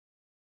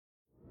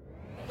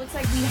Looks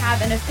like we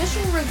have an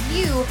official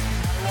review. I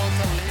want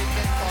to link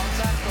in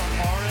contact on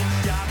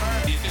Orange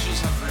Jammer. The officials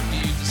have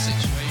reviewed the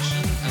situation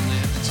and they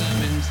have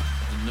determined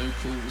that no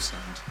call will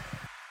stand.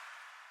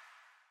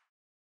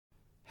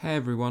 Hey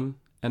everyone,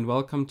 and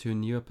welcome to a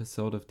new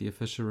episode of the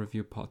Official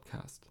Review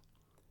podcast.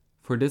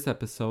 For this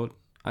episode,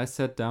 I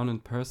sat down in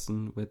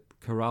person with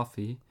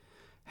Kirahvi,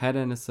 head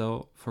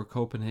NSO for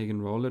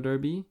Copenhagen roller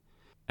derby,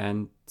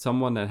 and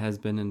someone that has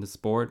been in the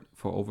sport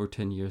for over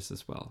 10 years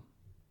as well.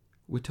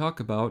 We talk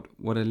about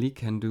what a league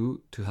can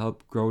do to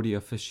help grow the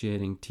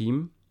officiating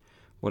team,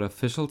 what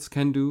officials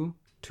can do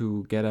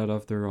to get out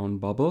of their own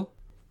bubble,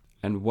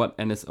 and what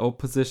NSO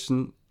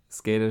position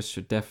skaters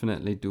should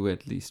definitely do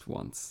at least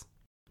once.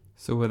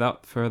 So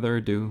without further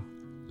ado,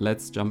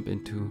 let's jump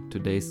into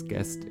today's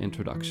guest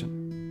introduction.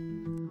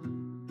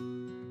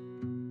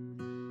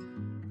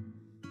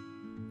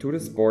 To the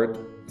sport,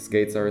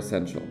 skates are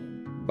essential.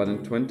 But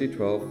in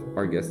 2012,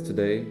 our guest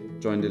today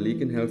joined a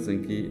league in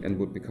Helsinki and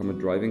would become a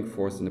driving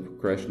force in the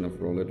progression of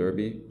roller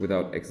derby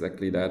without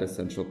exactly that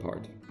essential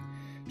part.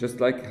 Just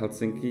like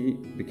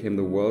Helsinki became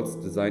the world's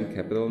design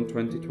capital in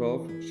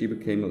 2012, she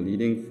became a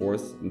leading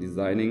force in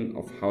designing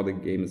of how the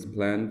game is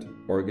planned,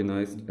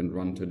 organized and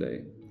run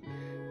today.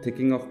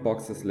 Ticking off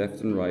boxes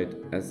left and right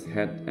as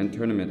head and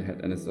tournament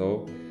head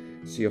NSO,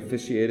 she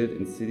officiated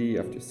in city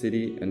after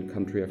city and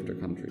country after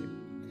country.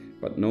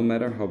 But no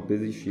matter how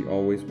busy she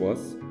always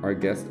was, our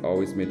guest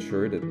always made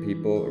sure that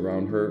people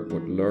around her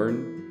would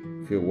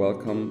learn, feel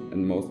welcome,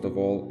 and most of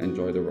all,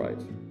 enjoy the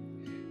ride.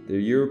 The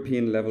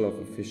European level of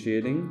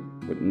officiating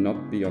would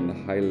not be on the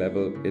high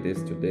level it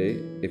is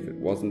today if it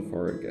wasn't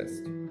for our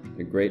guest.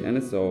 A great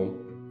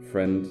NSO,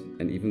 friend,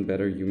 and even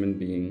better human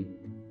being.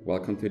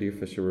 Welcome to the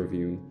Official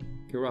Review,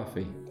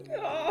 Kirahvi.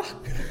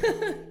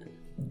 Oh.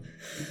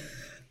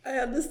 I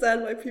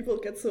understand why people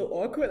get so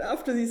awkward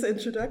after these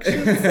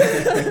introductions.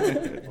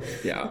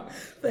 Yeah.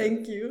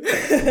 Thank you.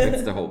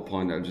 That's the whole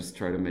point. I'll just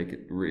try to make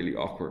it really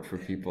awkward for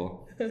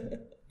people.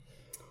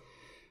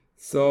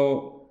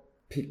 So,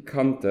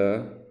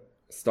 Pikante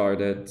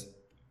started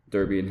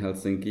derby in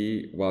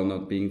Helsinki while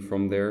not being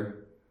from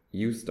there.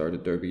 You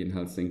started derby in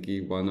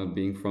Helsinki while not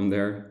being from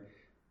there.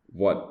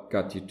 What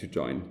got you to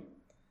join?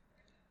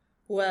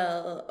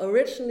 Well,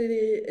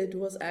 originally it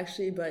was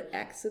actually by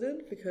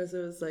accident because it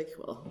was like,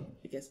 well,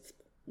 I guess it's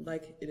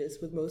like it is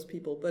with most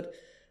people, but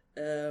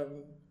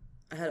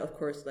I had, of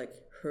course, like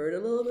heard a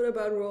little bit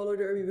about roller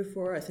derby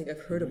before. I think I've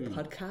heard a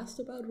podcast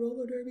about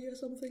roller derby or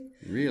something.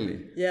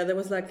 Really? Yeah, there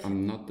was like...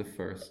 I'm not the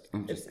first.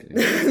 I'm just kidding.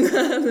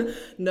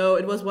 No,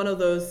 it was one of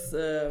those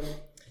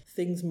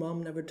things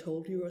mom never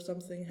told you or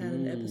something, had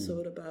an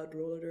episode about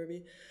roller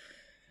derby.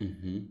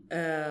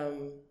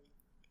 Mm-hmm.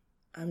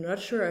 I'm not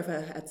sure if I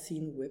had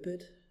seen Whip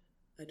It.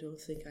 I don't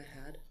think I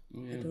had.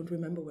 Yeah. I don't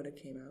remember when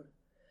it came out.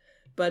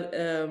 But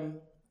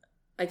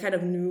I kind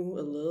of knew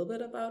a little bit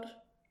about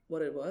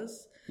what it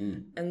was.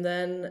 And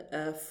then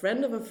a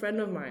friend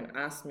of mine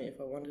asked me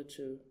if I wanted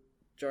to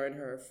join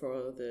her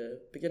for the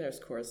beginner's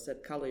course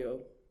that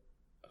Kallio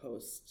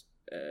hosts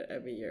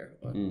every year,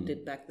 or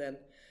did back then.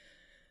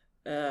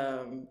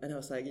 And I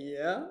was like,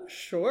 yeah,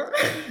 sure.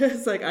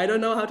 It's like, I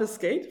don't know how to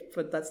skate,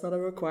 but that's not a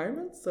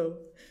requirement. So...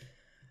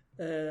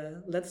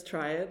 let's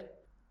try it.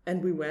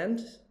 And we went,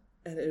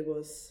 and it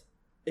was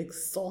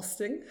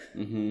exhausting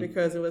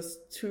because it was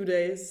 2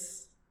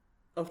 days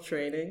of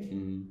training.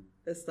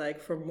 It's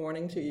like from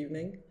morning to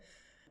evening.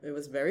 It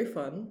was very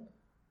fun.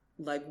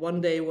 Like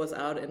one day was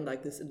out in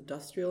like this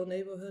industrial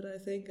neighborhood, I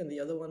think, and the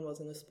other one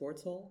was in a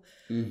sports hall.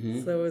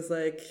 So it was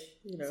like,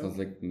 you know, sounds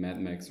like Mad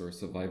Max or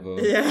survival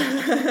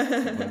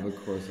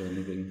course or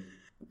anything.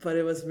 But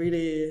it was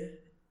really,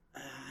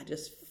 I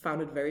just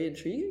found it very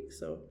intriguing.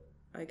 So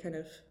I kind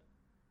of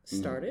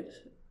started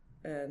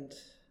and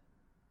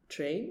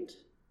trained,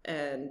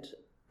 and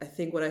I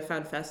think what I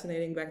found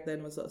fascinating back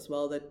then was as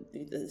well that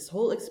this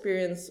whole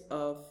experience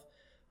of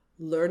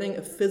learning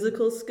a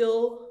physical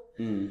skill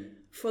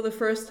for the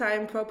first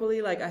time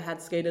properly. Like I had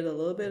skated a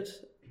little bit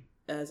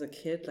as a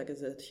kid, like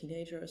as a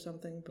teenager or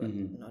something, but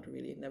not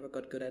really, never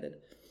got good at it.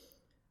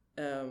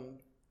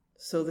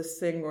 So this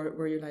thing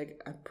where you're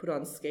like, I put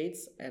on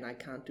skates and I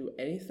can't do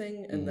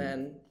anything, and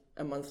then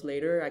a month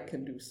later I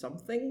can do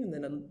something, and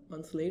then a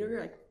month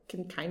later I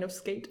can kind of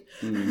skate.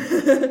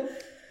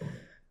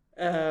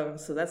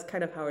 So that's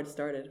kind of how it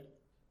started.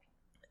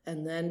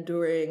 And then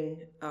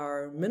during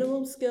our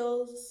minimum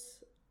skills,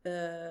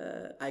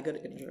 I got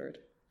injured.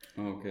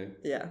 Oh, okay.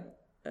 Yeah.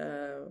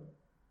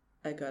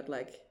 I got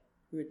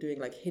we were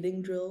doing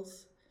hitting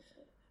drills,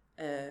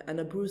 and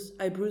I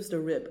bruised a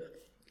rib.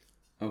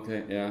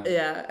 Okay, yeah.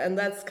 Yeah, and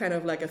that's kind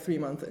of like a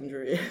 3-month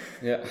injury.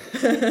 Yeah.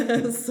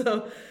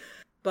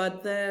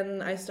 But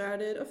then I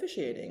started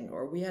officiating,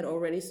 or we had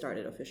already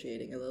started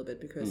officiating a little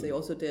bit, because they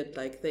also did,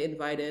 they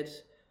invited,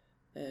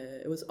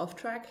 it was Off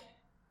Track,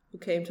 who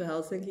came to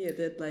Helsinki. It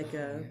did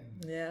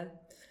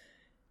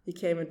he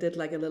came and did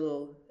a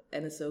little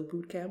NSO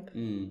boot camp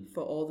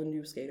for all the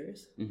new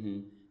skaters.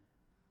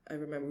 I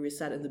remember we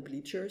sat in the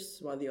bleachers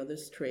while the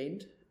others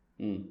trained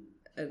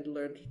and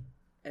learned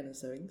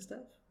NSOing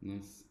stuff.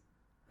 Nice.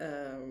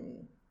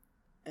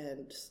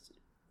 and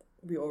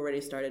we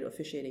already started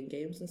officiating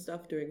games and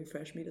stuff during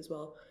Fresh Meat as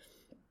well.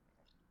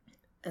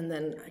 And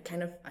then I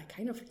kind of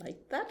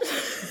liked that.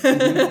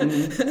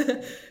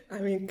 I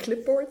mean,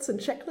 clipboards and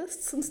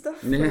checklists and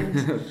stuff.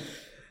 And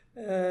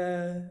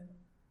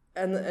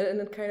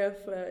it kind of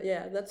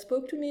that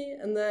spoke to me.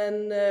 And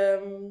then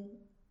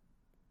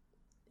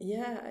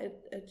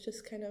it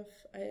just kind of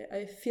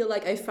I feel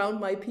like I found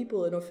my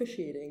people in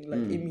officiating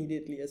like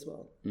immediately as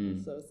well.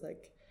 So it's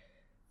like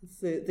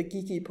it's the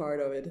geeky part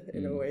of it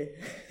in a way.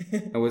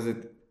 And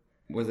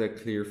was that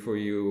clear for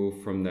you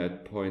from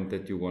that point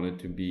that you wanted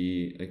to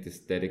be like this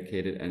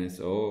dedicated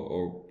NSO,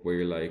 or were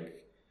you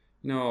like,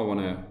 no, I want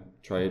to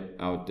try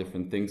out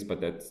different things, but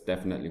that's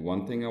definitely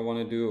one thing I want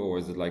to do? Or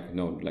is it like,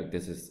 no, like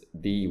this is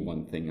the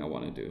one thing I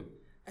want to do?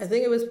 I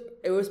think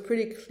it was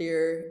pretty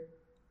clear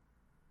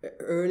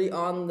early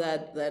on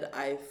that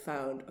I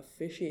found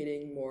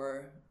officiating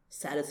more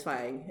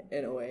satisfying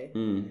in a way.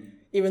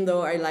 Even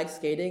though I like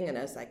skating, and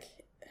I was like,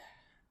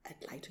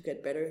 I'd like to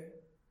get better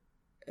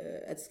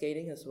at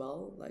skating as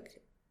well.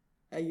 Like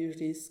I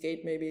usually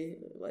skate maybe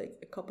like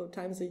a couple of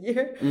times a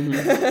year.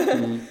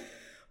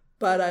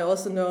 But I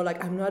also know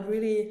like I'm not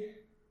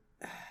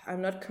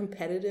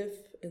competitive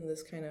in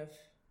this kind of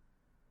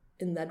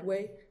in that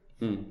way.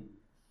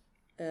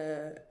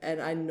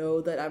 And I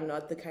know that I'm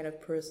not the kind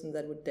of person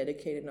that would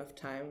dedicate enough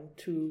time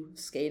to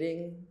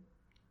skating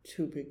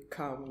to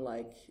become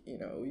like, you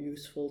know,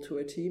 useful to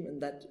a team,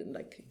 and that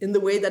like in the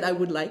way that I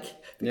would like,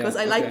 because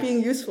I like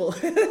being useful.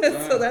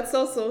 So that's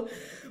also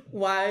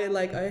why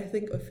like I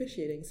think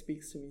officiating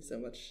speaks to me so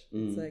much.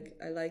 It's like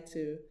I like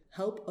to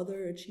help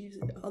other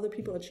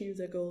people achieve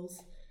their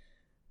goals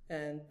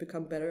and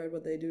become better at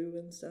what they do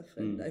and stuff,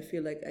 and I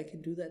feel like I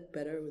can do that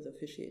better with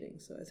officiating.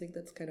 So I think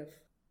that's kind of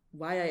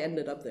why I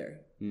ended up there.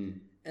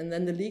 And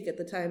then the league at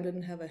the time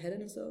didn't have a head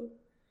NSO,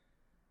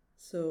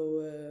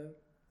 so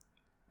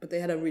but they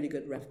had a really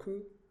good ref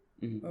crew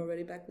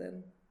already back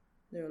then.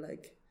 They were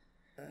like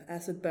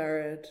Acid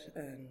Barrett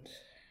and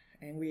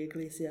Angry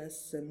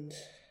Iglesias and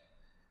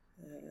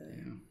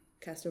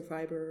Castor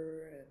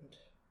Fiber and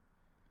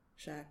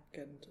Shaq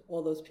and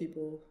all those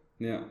people.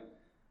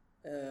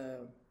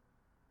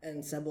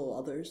 And several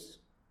others.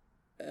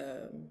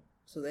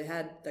 So they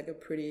had like a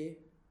pretty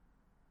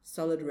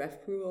solid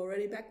ref crew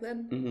already back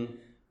then,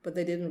 but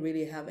they didn't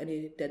really have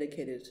any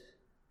dedicated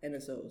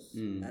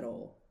NSOs at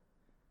all.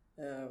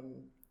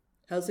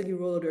 Helsinki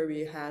Roller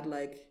Derby had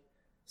like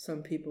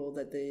some people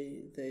that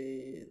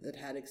that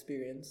had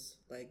experience.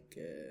 Like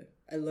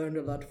I learned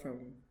a lot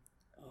from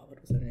what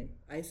was her name?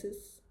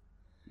 Isis.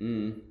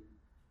 And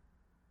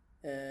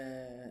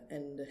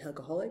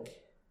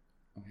Helgaholic.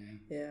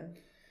 Yeah.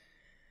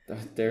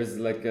 There's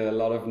like a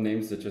lot of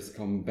names that just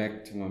come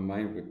back to my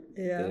mind with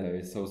that I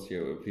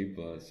associate with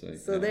people.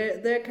 So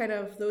they're kind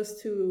of,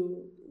 those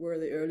two were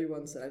the early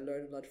ones that I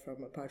learned a lot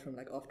from, apart from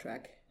like Off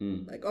Track.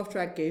 Like Off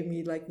Track gave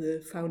me like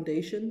the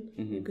foundation,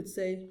 you could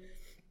say,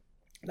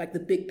 like the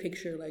big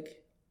picture,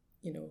 like,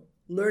 you know,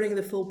 learning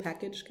the full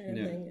package kind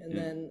of thing.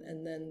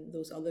 And then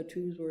those other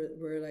two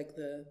were like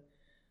the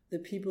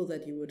people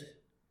that you would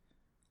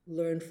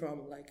learn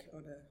from like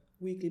on a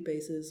weekly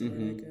basis or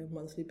like a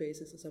monthly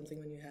basis or something,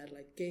 when you had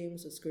like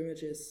games or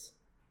scrimmages,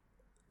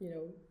 you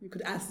know, you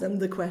could ask them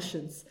the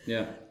questions.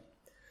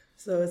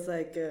 So it's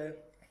like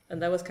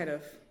and that was kind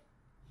of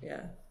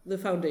the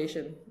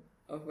foundation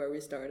of where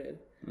we started.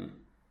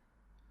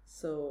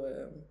 So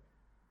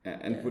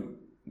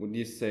would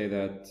you say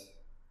that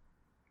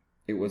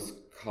it was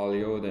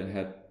Kallio that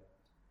had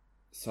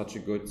such a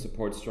good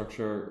support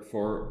structure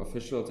for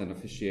officials and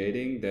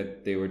officiating,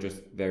 that they were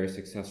just very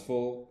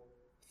successful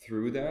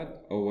through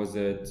that? Or was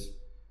it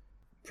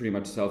pretty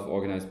much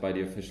self-organized by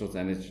the officials,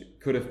 and it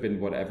could have been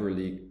whatever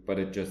league, but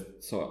it just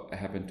so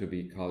happened to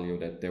be Kallio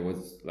that there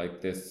was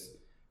like this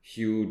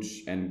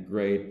huge and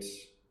great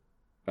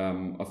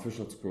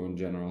officials crew in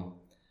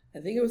general? I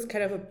think it was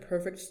kind of a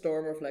perfect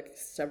storm of like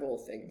several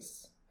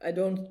things. I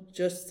don't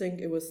just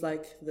think it was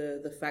like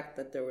the fact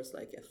that there was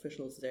like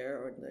officials there,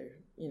 or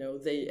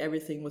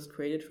everything was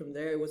created from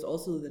there. It was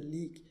also the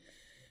league,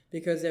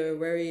 because they were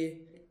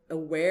very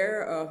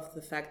aware of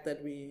the fact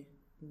that we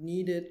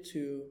needed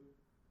to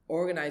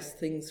organize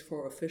things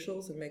for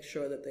officials and make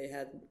sure that they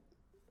had,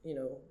 you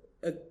know,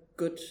 a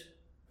good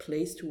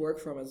place to work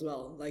from as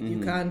well. Like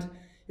you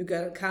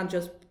can't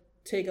just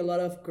take a lot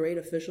of great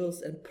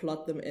officials and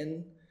plot them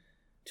in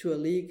to a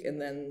league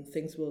and then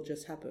things will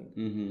just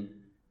happen.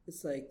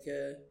 It's like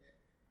you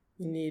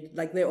need,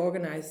 like they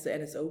organized the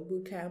NSO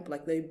boot camp,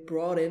 like they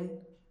brought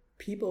in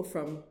people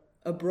from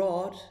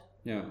abroad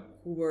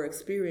who were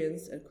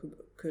experienced and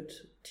could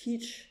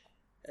teach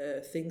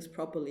things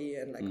properly,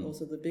 and like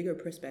also the bigger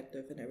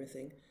perspective and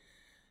everything,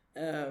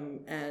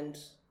 and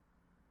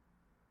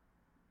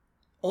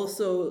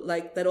also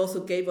like that also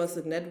gave us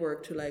a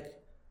network to like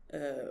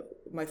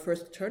my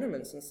first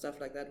tournaments and stuff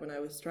like that when I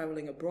was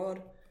traveling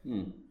abroad.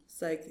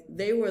 It's like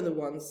they were the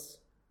ones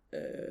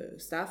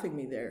staffing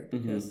me there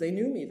because they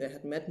knew me, they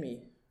had met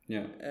me,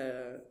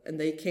 and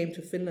they came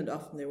to Finland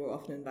often. They were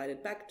often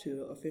invited back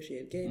to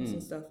officiate games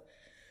and stuff.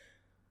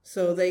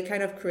 So they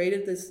kind of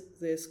created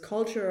this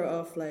culture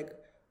of like,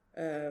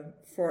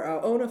 for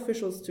our own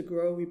officials to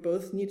grow, we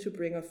both need to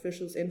bring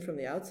officials in from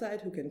the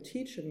outside who can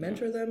teach and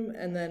mentor them,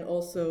 and then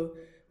also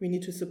we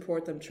need to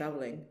support them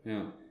traveling.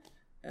 Yeah.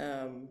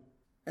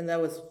 And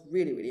that was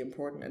really, really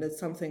important, and it's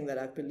something that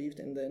I've believed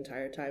in the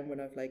entire time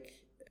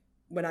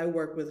when I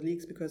work with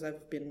leagues, because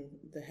I've been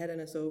the head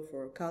NSO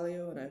for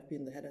Kallio and I've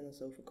been the head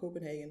NSO for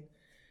Copenhagen,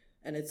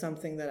 and it's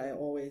something that I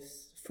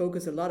always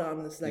focus a lot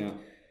on. It's like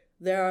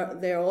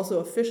there are also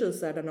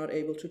officials that are not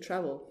able to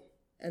travel,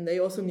 and they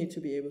also need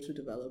to be able to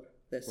develop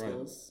their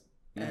skills.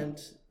 Right.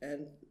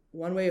 And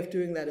one way of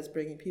doing that is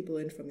bringing people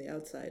in from the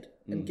outside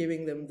and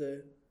giving them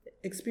the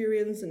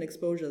experience and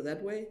exposure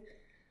that way.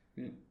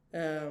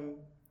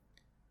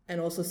 And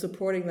also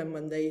supporting them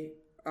when they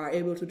are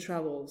able to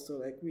travel. So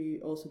like we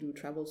also do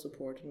travel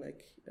support and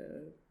like,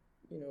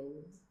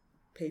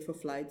 pay for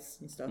flights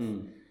and stuff,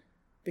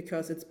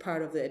 because it's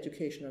part of the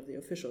education of the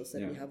officials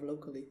that we have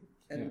locally.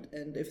 And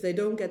if they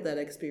don't get that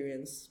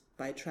experience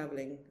by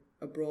traveling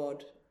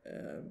abroad,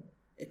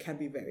 it can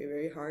be very,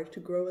 very hard to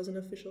grow as an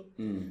official.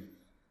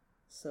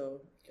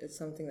 So it's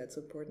something that's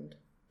important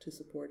to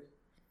support.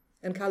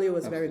 And Kallio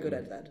was very good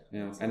at that.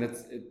 Yeah, and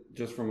it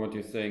just from what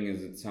you're saying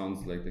it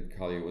sounds like that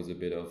Kallio was a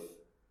bit of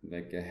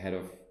like ahead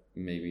of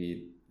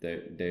maybe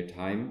their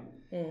time.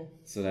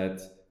 So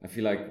that I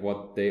feel like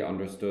what they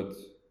understood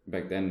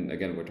back then,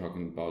 again, we're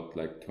talking about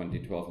like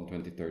 2012 and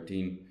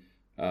 2013,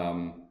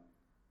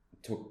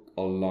 took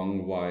a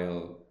long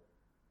while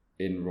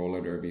in roller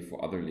derby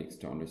for other leagues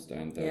to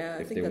understand that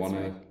if they want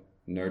to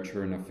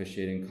nurture an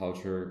officiating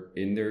culture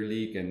in their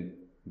league and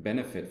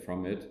benefit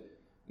from it,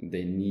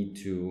 they need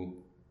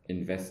to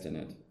invest in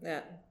it.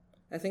 Yeah,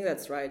 I think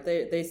that's right.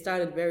 They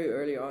started very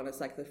early on. It's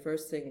like the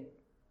first thing,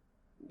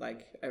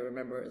 like I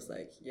remember, is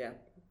like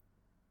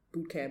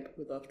boot camp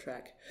with off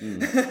track,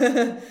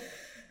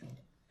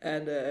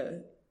 and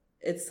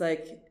it's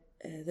like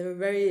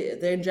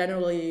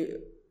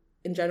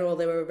in general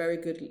they were a very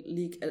good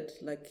league at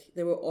like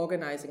they were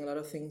organizing a lot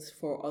of things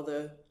for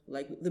other,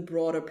 like the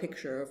broader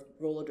picture of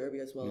roller derby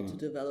as well, to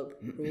develop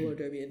roller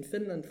derby in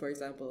Finland, for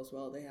example, as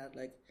well. They had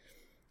like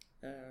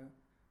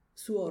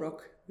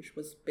Suurok, which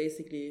was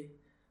basically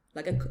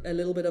like a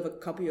little bit of a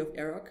copy of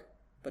Erok,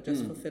 but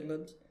just for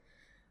Finland.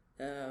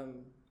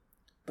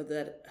 But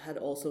that had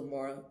also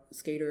more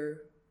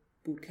skater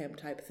bootcamp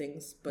type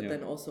things, but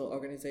then also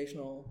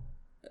organizational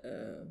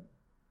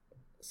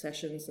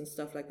sessions and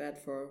stuff like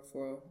that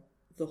for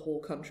the whole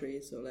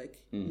country. So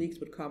like leagues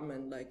would come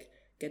and like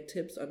get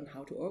tips on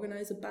how to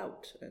organize a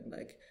bout and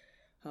like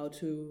how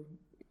to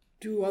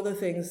do other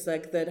things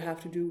like that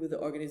have to do with the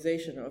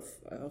organization of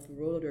the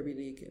roller derby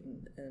league,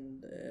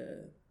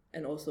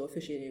 and also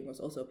officiating was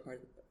also a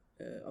part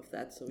of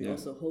that. So we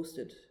also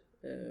hosted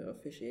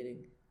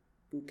officiating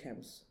boot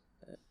camps.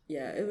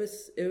 It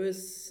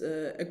was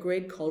a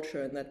great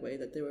culture in that way,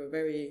 that they were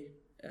very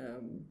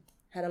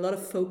had a lot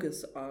of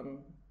focus on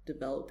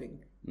developing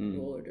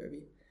roller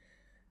derby,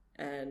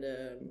 and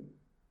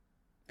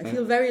I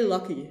feel very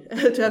lucky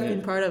to have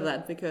been part of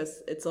that,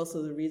 because it's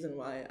also the reason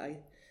why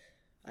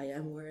I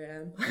am where I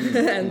am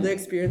and the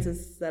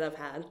experiences that I've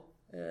had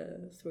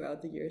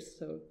throughout the years.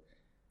 So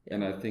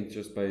and I think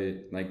just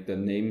by like the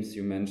names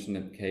you mentioned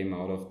that came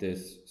out of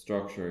this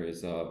structure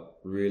is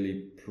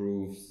really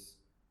proves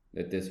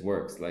that this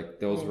works. Like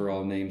those were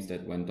all names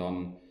that went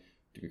on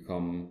to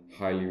become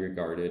highly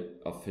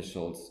regarded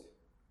officials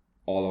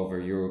all over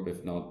Europe,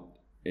 if not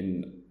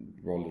in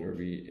roller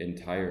derby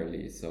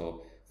entirely.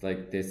 So it's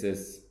like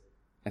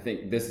I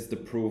think this is the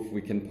proof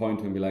we can point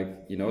to and be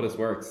like, this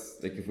works.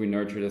 Like if we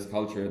nurture this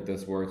culture,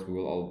 this works. We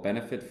will all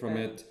benefit from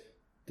it.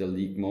 The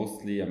league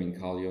mostly. I mean,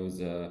 Kallio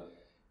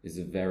is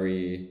a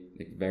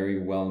very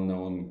well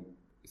known,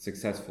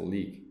 successful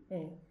league.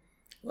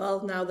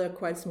 Well, now they're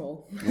quite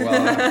small. Well,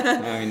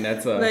 I mean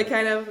that's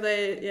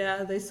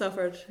they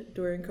suffered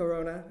during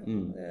Corona.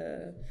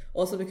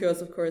 Also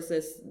because of course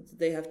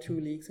they have two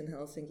leagues in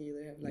Helsinki.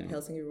 They have like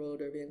Helsinki Roller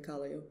Derby and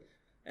Kallio.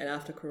 And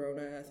after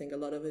Corona, I think a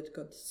lot of it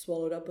got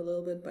swallowed up a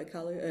little bit by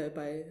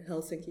by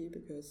Helsinki,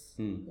 because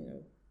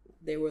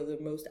they were the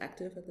most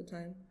active at the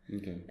time.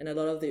 Okay. And a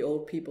lot of the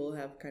old people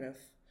have kind of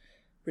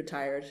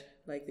retired,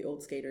 like the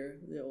old skater,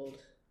 the old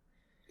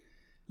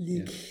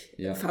league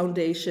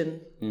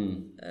foundation.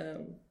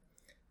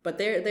 But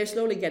they're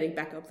slowly getting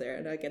back up there,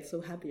 and I get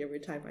so happy every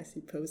time I see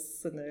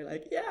posts and they're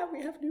like,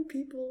 we have new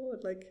people,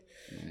 and like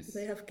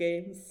they have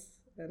games.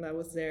 And I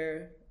was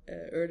there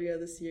earlier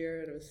this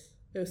year, and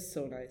it was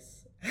so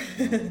nice.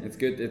 It's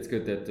good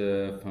that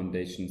the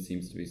foundation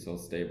seems to be so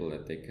stable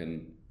that they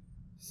can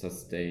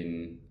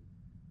sustain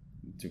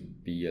to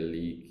be a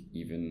league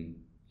even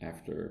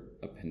after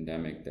a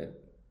pandemic that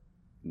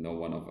no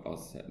one of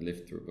us had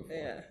lived through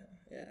before.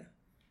 Yeah.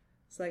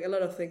 It's like a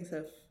lot of things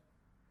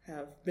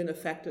have been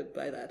affected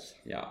by that.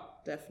 Yeah.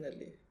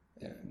 Definitely.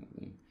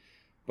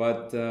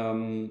 But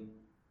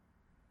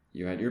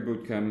you had your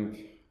boot camp.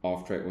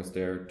 Off Track was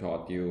there,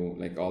 taught you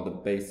like all the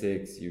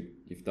basics.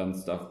 You've done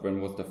stuff. When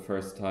was the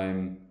first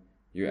time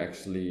you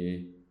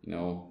actually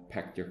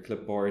packed your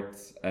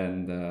clipboards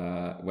and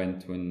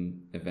went to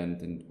an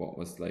event? And what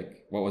was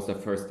the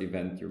first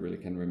event you really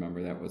can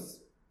remember that was,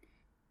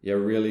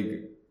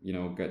 really,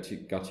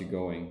 got you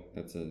going?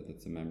 That's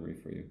a memory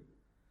for you.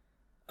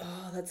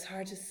 Oh, that's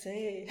hard to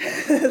say.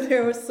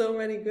 There were so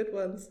many good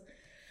ones.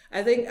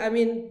 I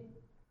mean,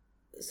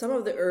 some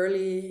of the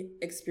early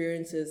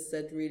experiences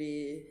that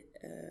really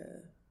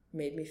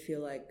made me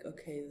feel like,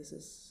 okay, this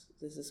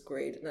is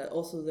great. And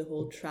also the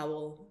whole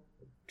travel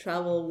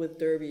with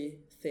Derby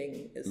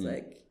thing is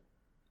like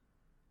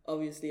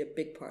obviously a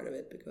big part of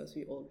it, because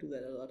we all do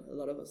that a lot. A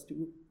lot of us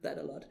do that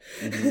a lot.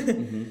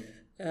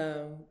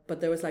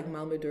 But there was like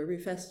Malmö Derby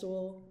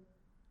Festival.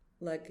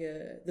 Like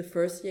the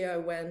first year I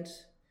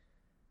went,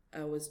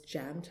 I was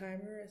jam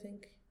timer, I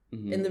think.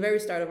 In the very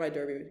start of my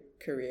Derby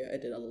career, I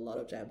did a lot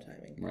of jam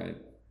timing. Right.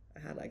 I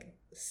had like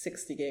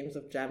 60 games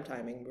of jam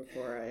timing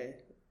before I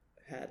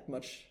had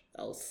much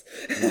else,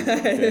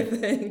 I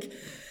think.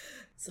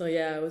 So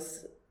yeah, I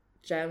was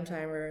jam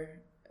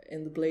timer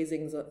in the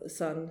blazing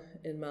sun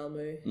in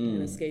Malmö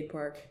in a skate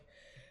park.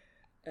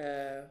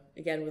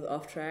 Again with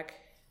off track.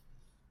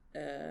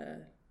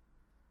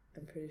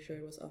 I'm pretty sure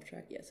it was off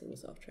track. Yes, it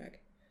was off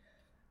track.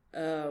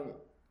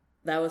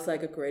 That was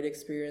like a great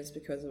experience,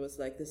 because it was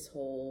like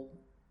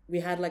we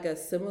had like a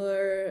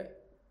similar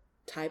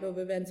type of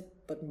event,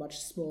 but much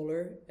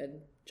smaller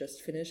and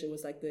just finished. It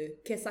was like the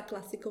Kesa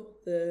Classico,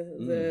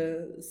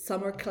 the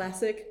summer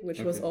classic,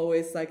 which was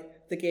always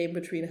like the game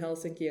between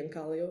Helsinki and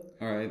Kallio.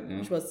 All right, yeah.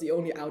 Which was the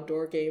only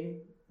outdoor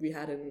game we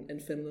had in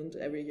Finland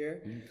every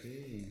year.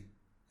 Okay.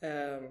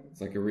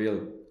 It's like a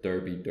real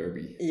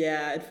derby.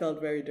 Yeah, it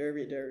felt very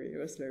derby. It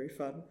was very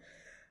fun.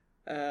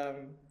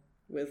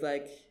 With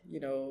like,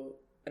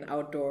 an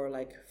outdoor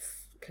like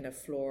kind of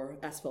floor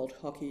asphalt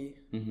hockey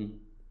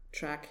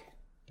track,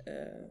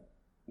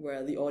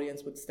 where the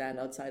audience would stand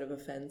outside of a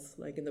fence,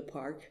 like in the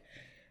park,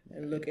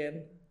 and look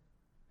in.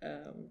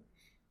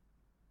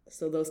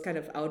 So those kind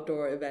of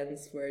outdoor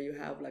events where you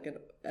have like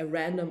a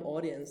random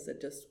audience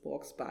that just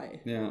walks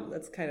by. Yeah,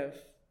 that's kind of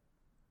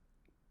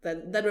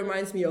that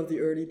reminds me of the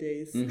early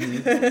days.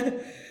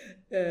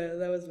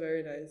 That was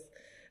very nice.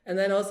 And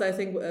then also I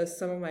think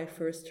some of my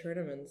first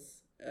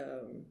tournaments,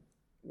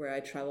 where I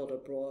traveled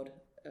abroad.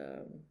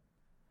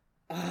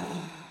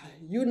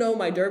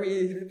 My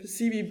Derby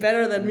CV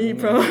better than me,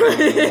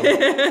 probably.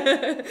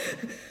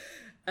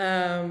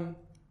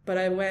 But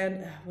I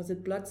went, was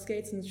it Blood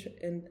Skates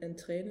in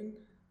Trainen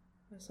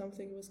or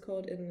something it was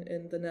called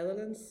in the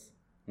Netherlands?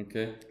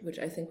 Okay. Which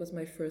I think was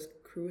my first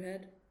crew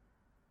head.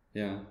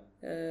 Yeah.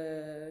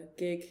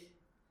 Gig.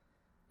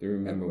 Do you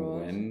remember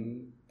abroad.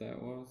 When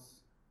that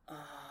was?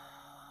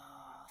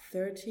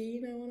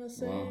 13, I want to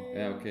say. Wow.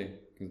 Yeah, okay.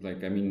 Because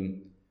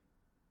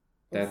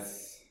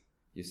that's...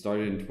 You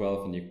started in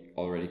 12 and you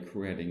already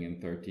crew heading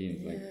in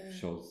 13.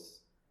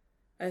 Shows...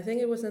 I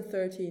think it was in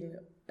 13.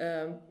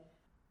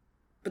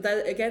 But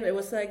that, again, it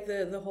was like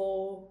the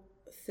whole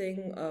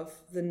thing of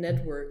the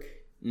network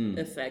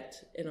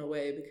effect in a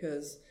way,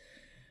 because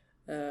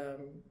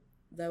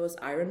that was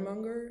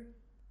Ironmonger,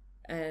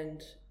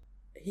 and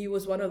he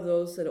was one of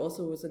those that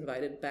also was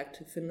invited back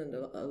to Finland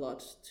a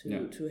lot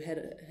to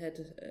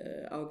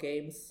head our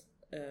games.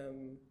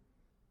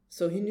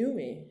 So he knew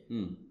me.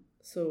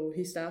 So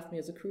he staffed me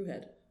as a crew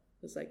head.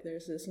 It's like,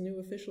 there's this new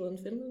official in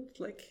Finland,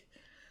 like,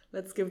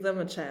 let's give them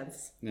a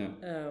chance. Yeah.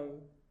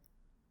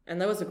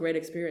 And that was a great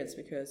experience,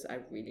 because I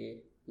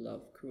really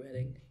love crew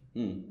heading.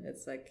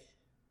 It's like,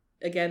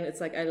 again,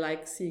 it's like I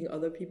like seeing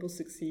other people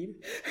succeed.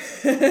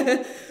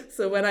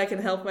 So when I can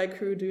help my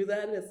crew do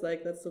that, it's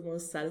like, that's the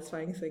most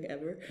satisfying thing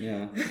ever.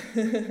 Yeah.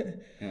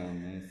 Yeah,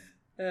 nice.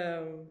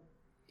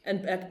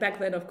 And back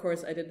then, of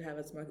course, I didn't have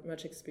as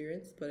much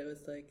experience, but it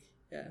was like,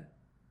 yeah,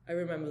 I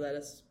remember that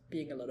as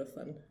being a lot of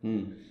fun.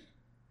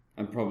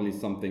 And probably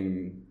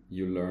something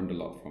you learned a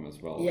lot from as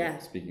well. Yeah.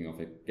 Like, speaking of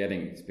it,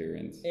 getting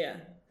experience. Yeah,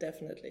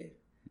 definitely.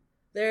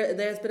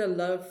 There's been a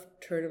lot of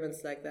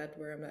tournaments like that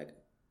where I'm like,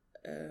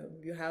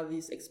 you have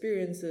these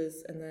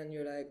experiences, and then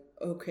you're like,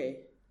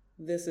 okay,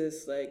 this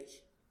is like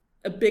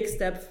a big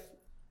step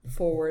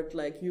forward.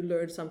 Like, you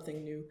learn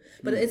something new.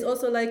 But it's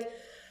also like,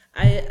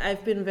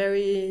 I've been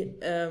very,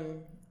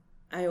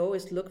 I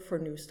always look for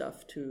new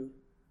stuff to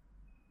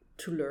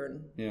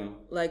learn. Yeah.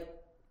 Like,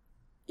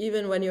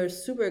 even when you're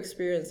super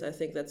experienced, I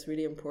think that's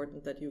really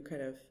important, that you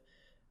kind of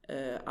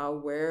are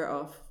aware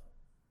of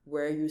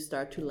where you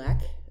start to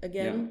lack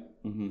again,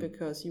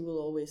 because you will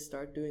always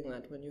start doing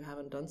that when you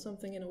haven't done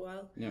something in a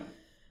while. Yeah.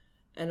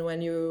 And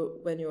when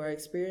you are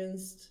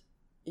experienced,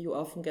 you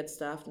often get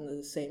staffed in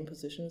the same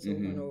positions over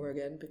and over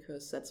again,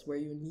 because that's where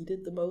you need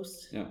it the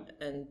most. Yeah.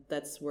 And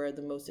that's where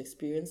the most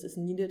experience is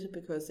needed,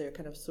 because they're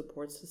kind of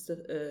support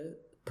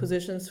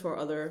positions for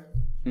other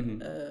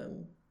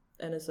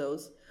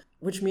NSOs,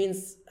 which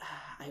means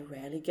I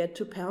rarely get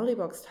to penalty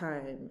box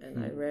time,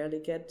 and I rarely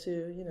get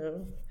to,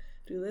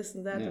 do this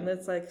and that, and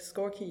that's like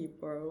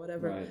scorekeep or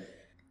whatever. Right.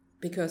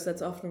 Because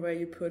that's often where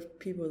you put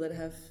people that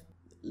have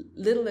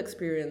little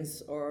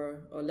experience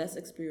or less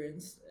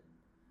experience.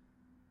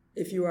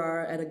 if you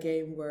are at a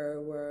game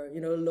where you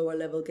know, lower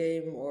level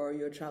game, or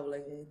you're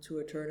traveling to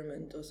a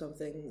tournament or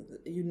something,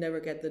 you never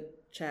get the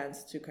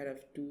chance to kind of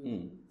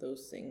do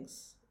those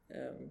things.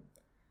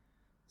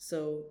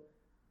 So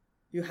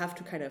you have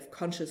to kind of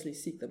consciously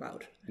seek them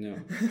out. Yeah.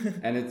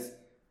 And it's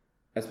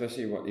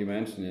especially what you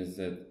mentioned is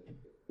that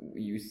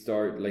you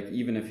start, like,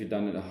 even if you've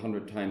done it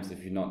 100 times,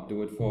 if you not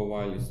do it for a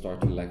while, you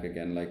start to lack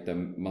again, like the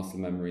muscle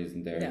memory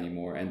isn't there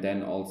anymore. And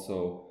then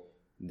also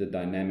the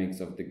dynamics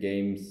of the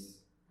games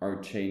are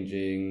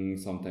changing,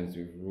 sometimes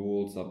with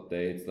rules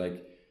updates.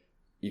 Like,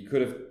 you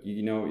could have,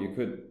 you know, you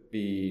could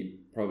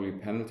be probably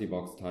penalty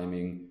box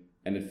timing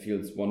and it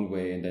feels one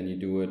way, and then you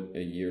do it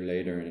a year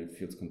later and it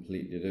feels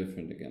completely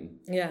different again.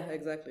 Yeah,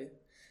 exactly.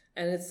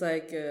 And it's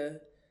like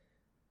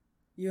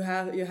you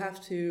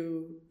have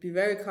to be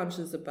very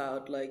conscious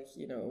about, like,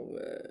 you know,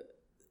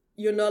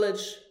 your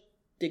knowledge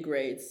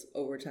degrades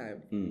over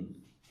time.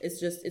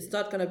 It's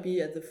not gonna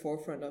be at the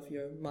forefront of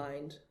your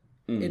mind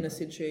in a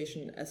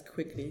situation as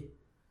quickly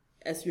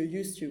as you're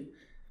used to,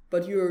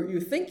 but you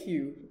think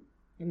you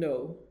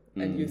know,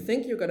 and you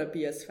think you're gonna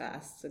be as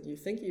fast, and you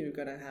think you're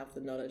gonna have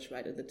the knowledge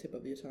right at the tip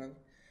of your tongue,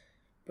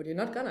 but you're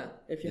not gonna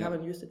if you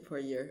haven't used it for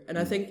a year. And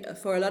I think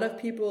for a lot of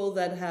people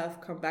that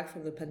have come back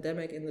from the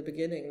pandemic in the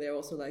beginning, they're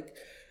also like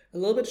a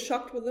little bit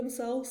shocked with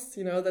themselves,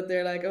 you know, that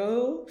they're like,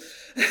 oh,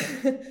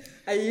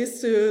 I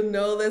used to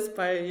know this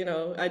by, you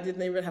know, I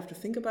didn't even have to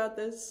think about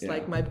this.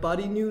 Like, my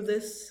body knew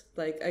this,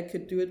 like I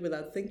could do it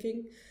without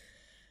thinking.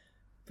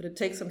 But it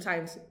takes some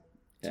time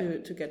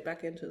to get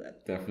back into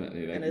that.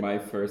 Definitely. Like, my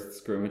first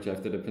scrimmage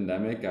after the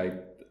pandemic,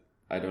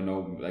 I don't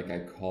know, like, I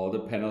called a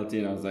penalty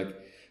and I was like,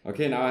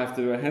 okay, now I have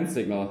to do a hand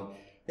signal.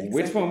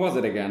 Exactly. Which one was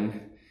it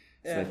again?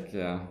 It's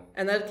like,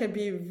 and that can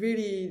be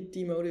really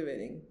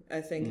demotivating,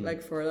 I think.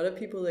 Like, for a lot of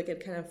people, they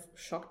get kind of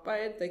shocked by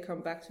it. They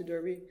come back to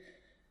Derby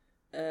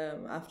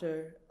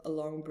after a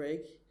long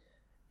break,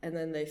 and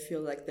then they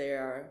feel like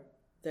they're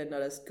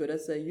not as good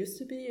as they used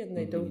to be, and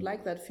they don't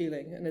like that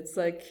feeling. And it's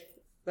like,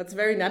 that's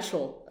very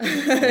natural,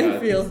 I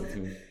feel.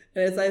 And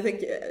it's, I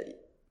think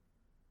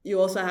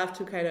you also have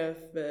to kind of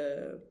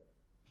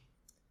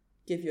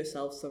give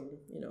yourself some,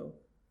 you know,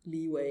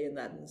 leeway in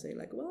that and say,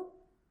 like, well,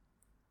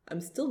 I'm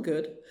still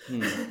good.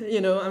 You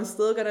know, I'm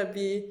still gonna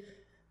be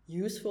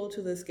useful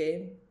to this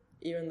game,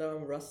 even though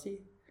I'm rusty.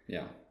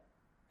 Yeah.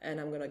 And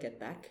I'm gonna get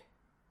back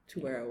to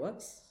where I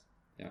was.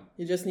 Yeah.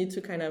 You just need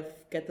to kind of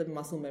get the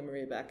muscle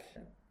memory back.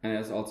 And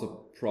it's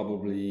also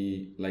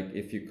probably, like,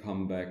 if you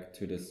come back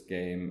to this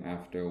game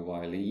after a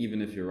while,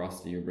 even if you're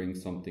rusty, you bring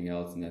something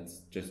else, and that's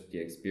just the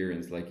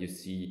experience. Like, you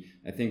see,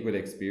 I think with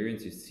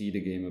experience, you see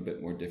the game a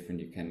bit more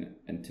different. You can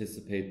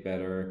anticipate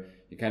better.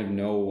 You kind of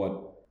know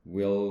what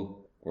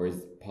will or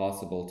is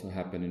possible to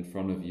happen in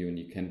front of you, and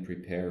you can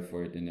prepare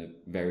for it in a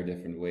very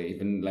different way.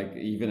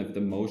 Even if the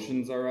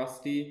motions are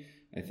rusty,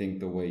 I think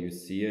the way you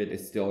see it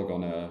is still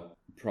gonna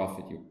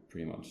profit you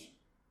pretty much.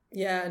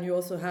 Yeah, and you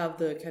also have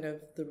the kind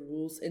of the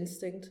rules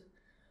instinct.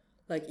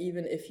 Like,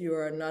 even if you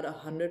are not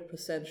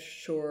 100%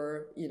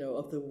 sure, you know,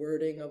 of the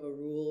wording of a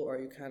rule, or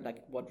you can't,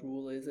 like, what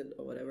rule is it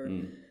or whatever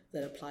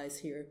that applies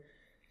here,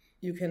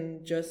 you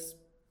can just,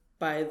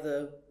 by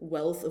the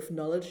wealth of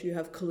knowledge you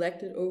have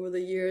collected over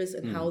the years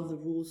and how the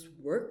rules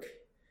work,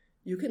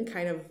 you can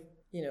kind of,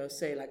 you know,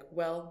 say, like,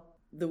 well,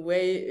 the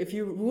way, if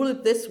you rule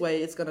it this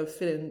way, it's gonna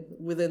fit in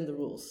within the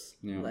rules.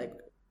 Like,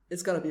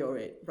 it's gonna be all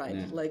right, right?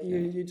 Yeah. Like,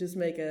 you just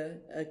make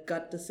a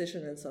gut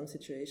decision in some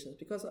situations,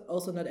 because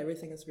also not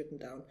everything is written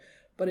down.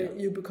 But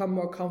you become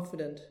more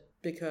confident,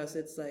 because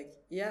it's like,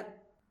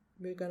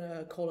 we're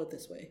gonna call it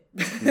this way.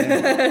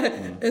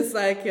 It's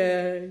like,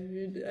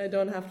 I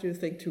don't have to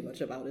think too much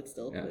about it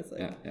still. It's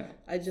like,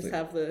 I just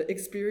have the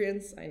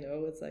experience. I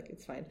know, it's like,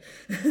 it's fine.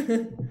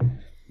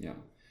 Yeah.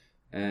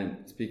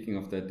 And speaking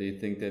of that, do you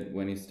think that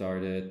when you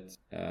started,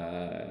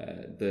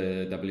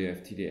 the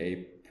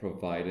WFTDA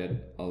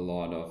provided a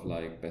lot of,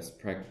 like, best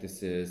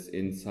practices,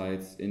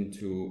 insights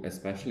into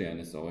especially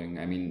NSOing,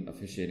 I mean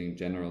officiating in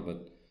general,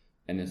 but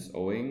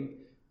NSOing,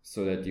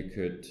 so that you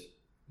could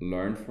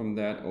learn from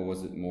that? Or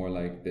was it more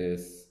like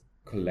this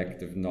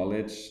collective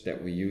knowledge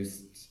that we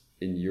used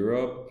in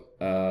Europe,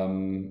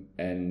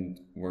 and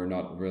we're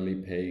not really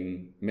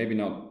paying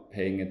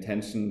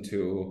attention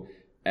to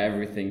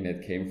everything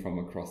that came from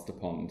across the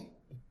pond?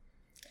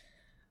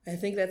 I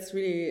think that's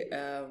really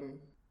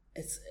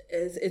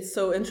it's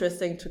so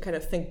interesting to kind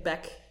of think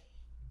back,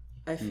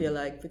 I feel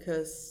like,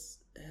 because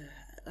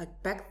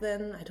like back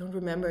then I don't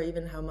remember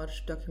even how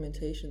much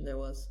documentation there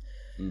was.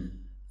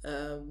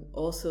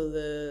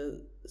 Also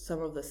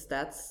some of the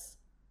stats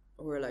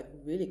were, like,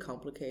 really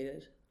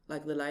complicated.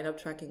 Like, the lineup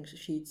tracking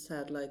sheets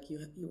had, like, you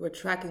were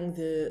tracking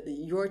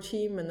your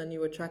team, and then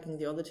you were tracking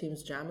the other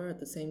team's jammer at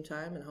the same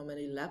time, and how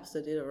many laps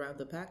they did around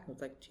the pack. I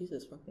was like,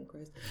 Jesus fucking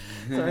Christ.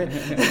 Sorry.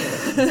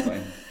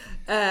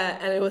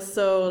 And it was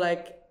so,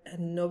 like,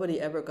 and nobody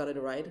ever got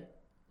it right,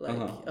 like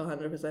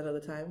 100% of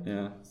the time.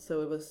 Yeah.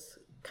 So it was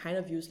kind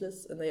of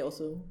useless, and they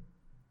also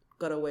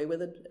got away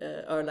with it,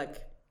 or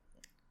like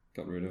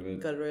got rid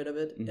of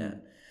it. Yeah.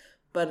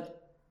 But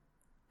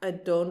I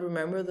don't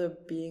remember there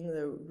being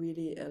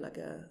really like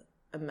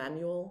a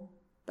manual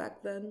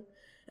back then.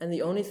 And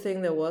the only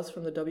thing there was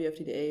from the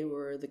WFTDA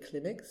were the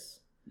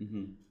clinics,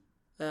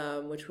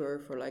 which were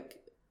for like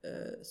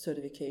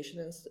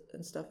certification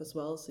and stuff as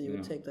well. So you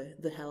would take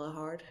the hella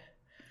hard.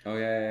 Oh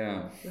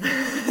yeah.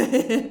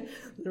 The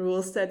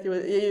ruleset.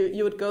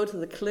 You would go to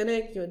the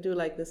clinic. You would do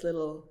like this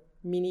little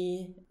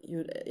mini.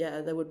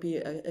 There would be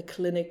a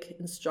clinic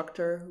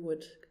instructor who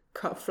would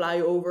fly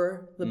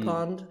over the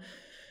pond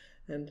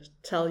and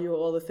tell you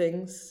all the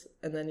things,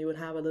 and then you would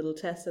have a little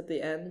test at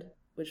the end,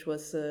 which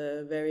was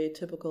a very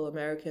typical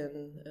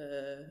American,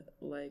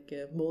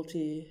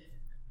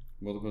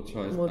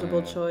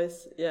 multiple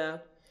choice. Yeah.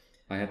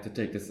 I had to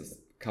take this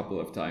a couple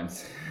of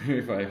times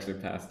before I actually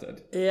passed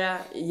it.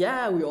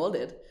 Yeah, we all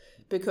did,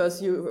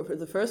 because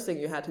the first thing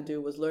you had to do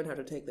was learn how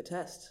to take the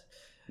test.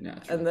 Yeah,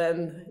 true.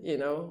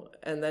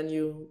 And then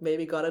you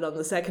maybe got it on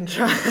the second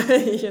try,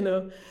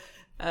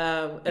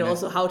 and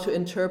also how to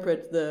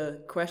interpret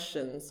the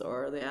questions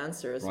or the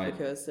answers, right.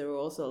 Because they were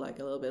also like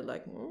a little bit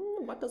like,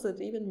 what does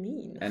it even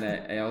mean? And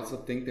I also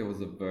think there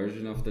was a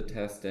version of the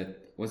test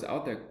that was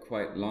out there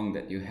quite long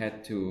that you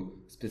had to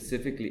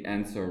specifically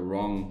answer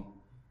wrong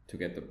to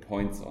get the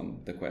points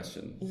on the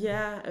question.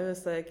 Yeah, it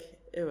was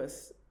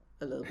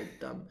a little bit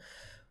dumb,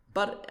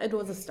 but it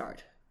was a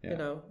start,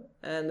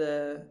 and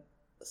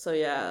so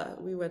yeah,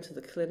 we went to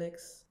the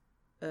clinics,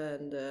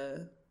 and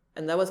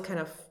that was kind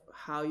of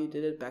how you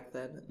did it back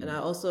then. And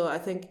I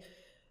think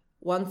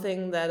one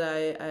thing that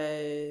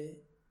I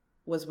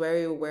was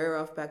very aware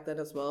of back then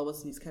as well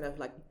was these kind of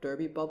like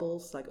derby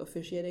bubbles, like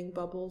officiating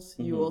bubbles.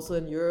 You also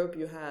in Europe,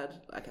 you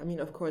had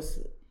of course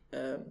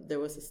there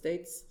was the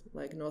States,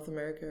 like North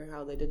America,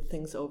 how they did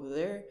things over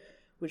there,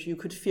 which you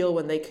could feel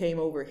when they came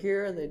over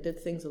here. They did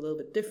things a little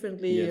bit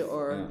differently,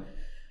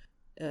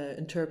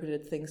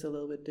 interpreted things a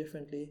little bit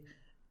differently.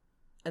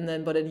 And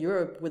then, but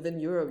within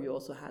Europe, you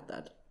also had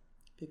that,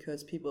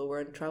 because people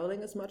weren't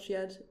traveling as much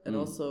yet. And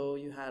also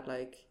you had,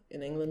 like,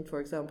 in England, for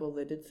example,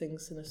 they did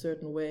things in a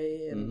certain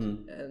way.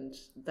 And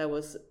that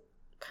was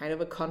kind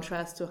of a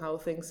contrast to how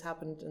things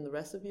happened in the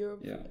rest of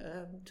Europe,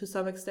 to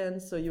some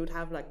extent. So you would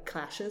have, like,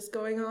 clashes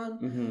going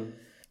on.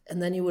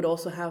 And then you would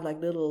also have, like,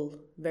 little,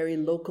 very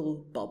local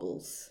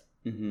bubbles.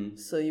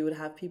 So you would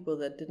have people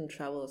that didn't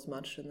travel as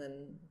much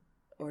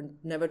or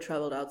never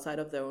traveled outside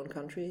of their own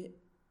country.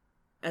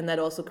 And that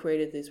also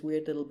created these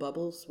weird little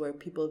bubbles where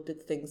people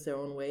did things their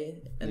own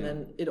way. And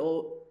then it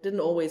all didn't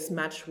always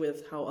match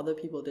with how other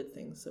people did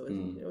things. So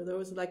there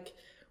was like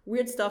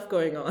weird stuff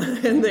going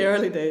on in the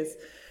early days.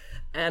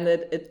 And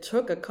it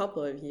took a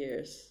couple of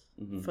years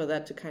for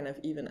that to kind of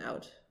even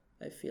out,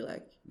 I feel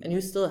like. And you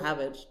still have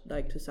it,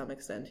 like, to some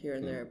extent here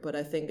and there. But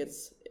I think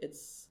it's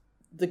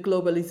the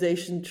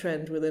globalization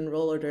trend within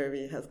roller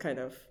derby has kind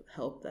of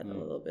helped that a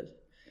little bit.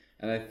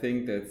 And I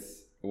think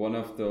that's one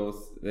of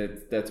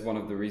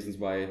the reasons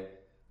why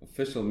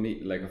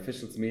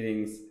officials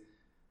meetings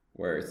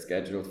were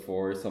scheduled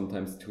for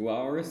sometimes 2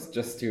 hours,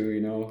 just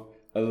to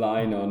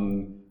align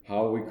on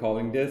how are we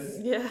calling this,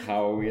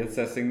 how are we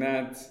assessing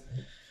that.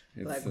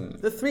 It's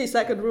like the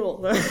 3-second rule.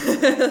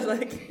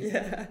 Like,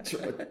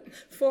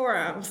 4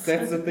 hours.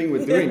 That's the thing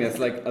with doing this.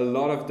 Like, a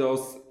lot of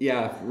those,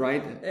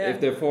 right? Yeah.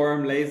 If the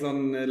forearm lays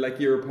on like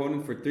your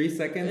opponent for 3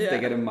 seconds, they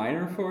get a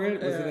minor for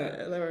it.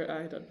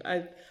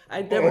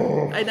 I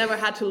never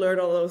had to learn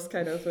all those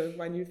kind of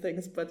minute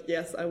things, but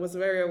yes, I was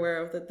very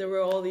aware of that. There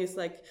were all these,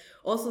 like,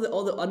 also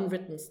all the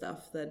unwritten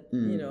stuff that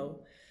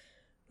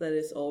that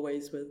is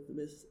always with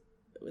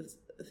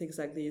things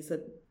like these,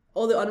 that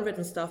all the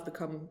unwritten stuff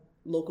become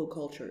local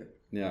culture.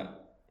 Yeah.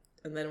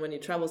 And then when you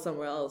travel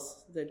somewhere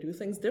else, they do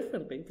things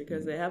differently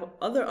because they have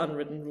other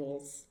unwritten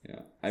rules.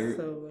 Yeah. I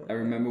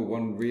remember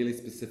one really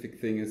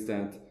specific thing is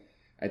that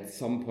at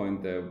some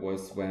point there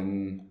was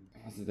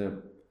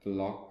the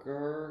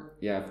blocker?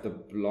 Yeah, if the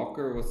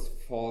blocker was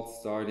false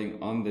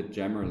starting on the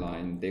jammer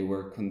line, they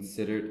were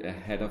considered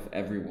ahead of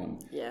everyone.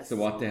 Yes. So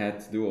what they had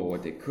to do, or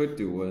what they could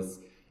do,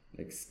 was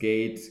like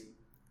skate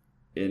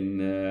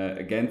in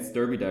against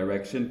derby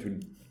direction to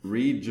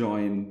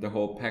rejoin the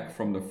whole pack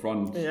from the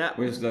front,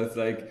 which does,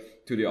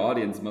 like, to the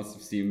audience must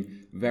have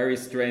seemed very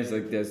strange.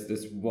 Like, there's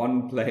this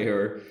one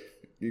player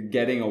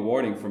getting a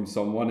warning from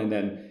someone and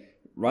then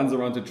runs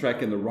around the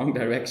track in the wrong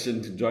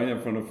direction to join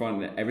them from the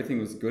front, and everything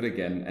was good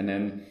again. And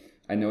then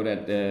I know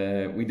that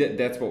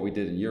that's what we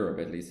did in Europe,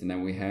 at least. And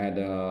then we had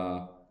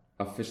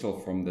official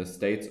from the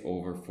States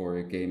over for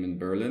a game in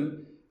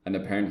Berlin, and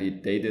apparently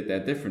they did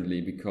that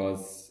differently,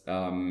 because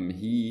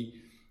he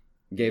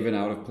gave an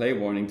out-of-play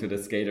warning to the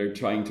skater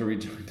trying to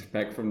rejoin the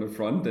pack from the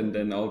front, and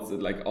then also,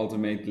 like,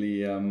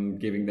 ultimately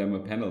giving them a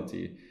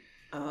penalty.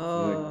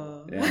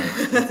 Oh.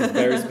 Like, that's a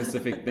very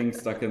specific thing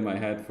stuck in my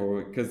head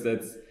because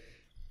that's...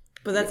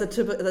 But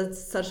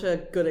that's such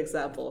a good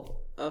example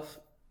of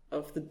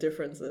the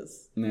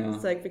differences. Yeah.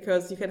 It's like,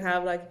 because you can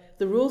have, like,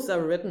 the rules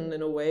are written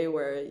in a way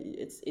where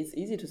it's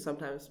easy to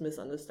sometimes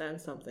misunderstand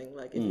something.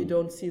 Like, if you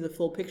don't see the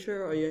full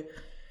picture, or you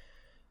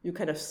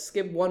kind of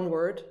skip one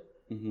word,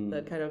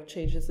 that kind of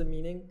changes the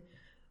meaning,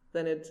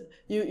 then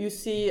you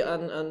see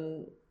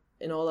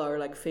in all our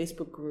like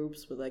Facebook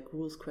groups with like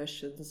rules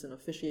questions and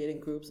officiating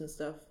groups and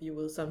stuff, you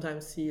will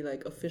sometimes see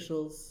like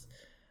officials,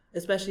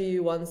 especially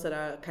ones that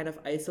are kind of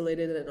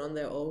isolated and on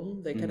their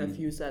own, they kind of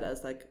use that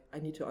as like, I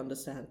need to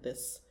understand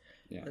this.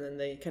 Yeah. And then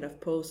they kind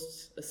of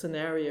post a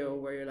scenario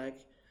where you're like,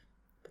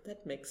 but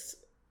that makes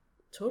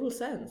total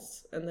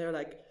sense. And they're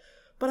like,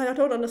 but I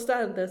don't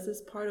understand. There's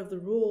this part of the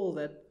rule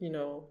that, you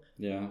know,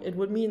 it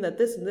would mean that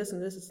this and this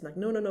and this. It's like,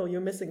 no, you're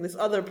missing this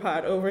other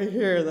part over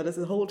here that is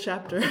a whole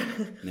chapter.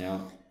 Yeah.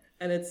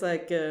 And it's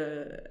like,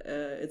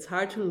 it's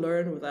hard to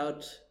learn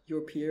without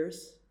your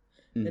peers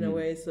in a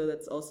way. So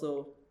that's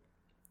also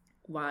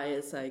why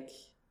it's like,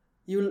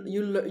 you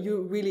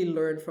really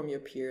learn from your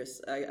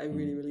peers. I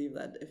really believe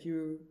that. If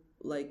you,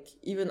 like,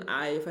 even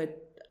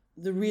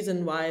the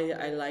reason why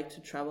I like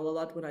to travel a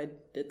lot when I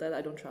did that,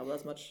 I don't travel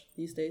as much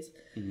these days,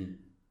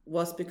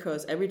 was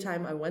because every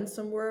time I went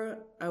somewhere,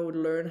 I would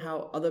learn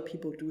how other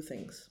people do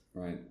things.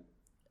 Right.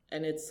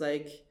 And it's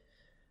like,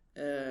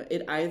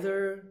 it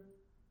either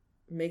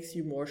makes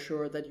you more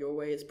sure that your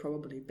way is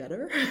probably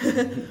better,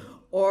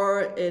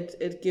 or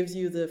it gives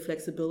you the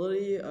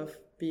flexibility of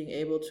being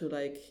able to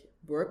like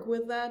work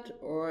with that,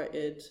 or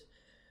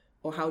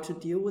how to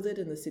deal with it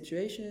in the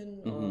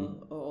situation,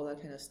 or all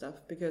that kind of stuff.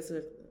 Because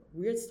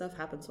weird stuff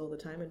happens all the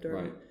time in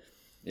Derby. Right.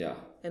 Yeah.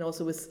 And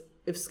also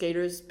if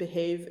skaters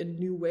behave in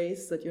new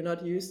ways that you're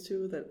not used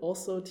to, that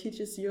also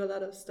teaches you a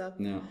lot of stuff.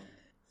 Yeah.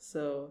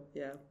 So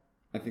yeah.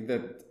 I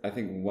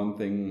think one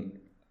thing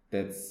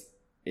that's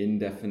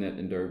indefinite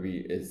in Derby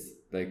is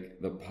like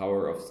the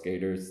power of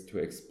skaters to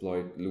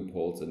exploit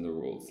loopholes in the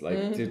rules,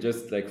 like to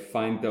just like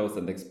find those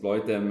and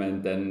exploit them,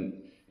 and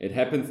then it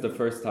happens the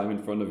first time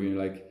in front of you, you're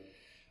like,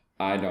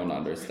 I don't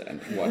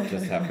understand what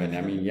just happened.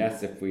 I mean,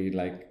 yes, if we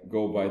like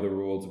go by the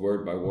rules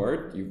word by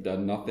word, you've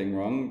done nothing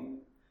wrong,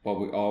 but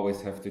we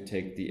always have to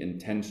take the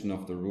intention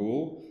of the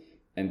rule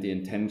and the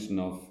intention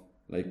of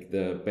like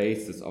the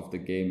basis of the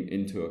game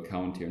into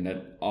account here. And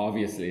that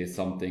obviously is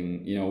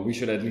something, you know, we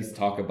should at least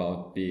talk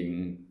about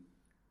being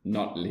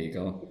not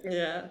legal.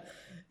 Yeah.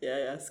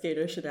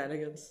 Skater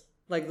shenanigans.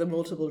 Like the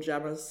multiple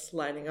jammers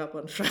lining up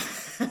on track.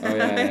 Oh,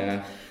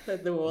 yeah.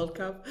 At the World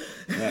Cup.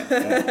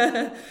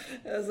 Yeah.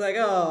 I was like,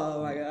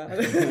 oh my God.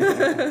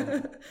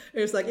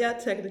 It was like, yeah,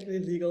 technically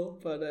legal,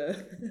 but...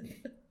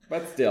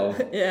 But still.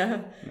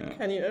 Yeah.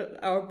 Can you,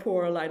 our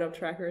poor lineup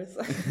trackers.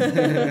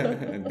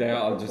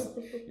 I'll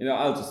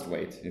just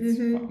wait. It's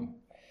fun.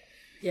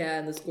 Yeah,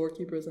 and the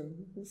scorekeepers and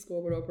the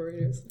scoreboard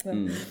operators.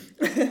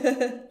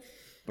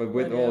 But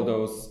with all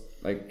those,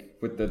 like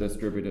with the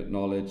distributed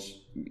knowledge,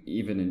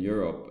 even in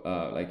Europe,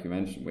 like you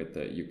mentioned, with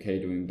the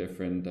UK doing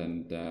different,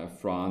 and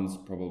France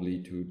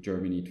probably to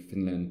Germany, to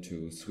Finland,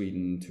 to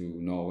Sweden, to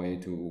Norway,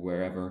 to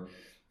wherever,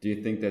 do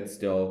you think that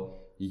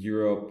still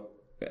Europe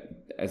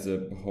as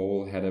a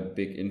whole had a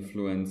big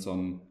influence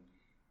on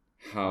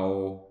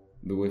how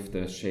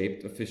the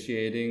shaped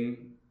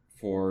officiating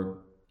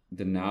for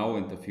the now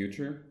and the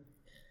future?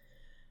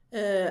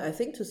 I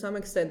think to some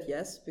extent,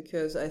 yes,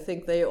 because I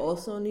think they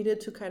also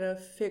needed to kind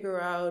of figure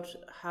out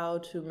how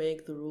to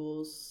make the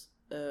rules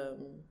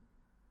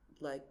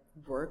like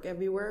work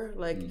everywhere.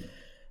 Like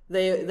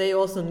they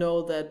also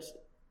know that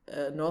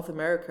North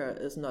America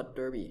is not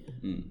Derby.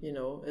 You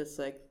know, it's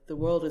like the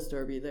world is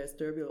Derby. There's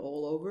Derby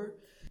all over.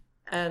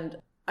 And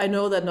I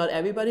know that not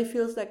everybody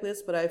feels like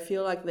this, but I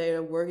feel like they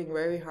are working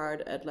very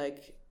hard at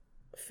like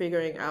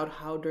figuring out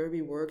how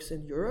Derby works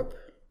in Europe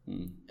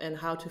and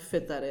how to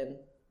fit that in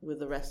with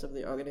the rest of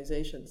the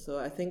organization. So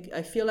I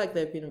feel like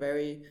they've been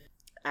very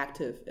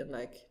active in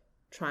like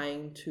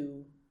trying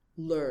to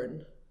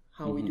learn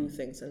how we do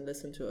things and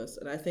listen to us.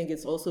 And I think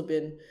it's also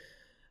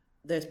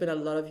there's been a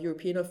lot of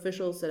European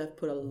officials that have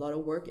put a lot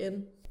of work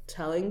in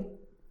telling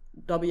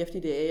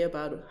WFDDA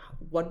about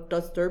what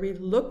does Derby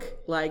look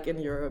like in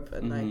Europe,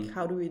 and like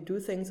how do we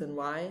do things and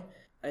why.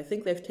 I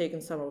think they've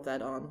taken some of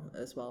that on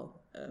as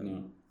well.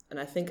 And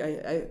I think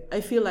I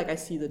feel like I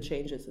see the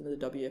changes in the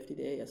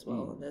WFDDA as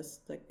well. And there's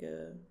like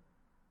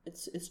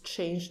it's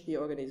changed the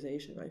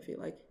organization, I feel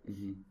like.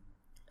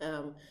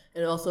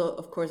 And also,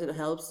 of course, it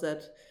helps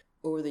that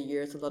over the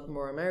years a lot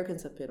more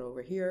Americans have been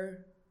over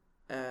here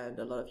and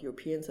a lot of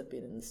Europeans have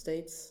been in the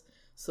States.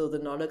 So the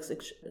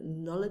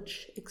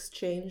knowledge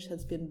exchange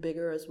has been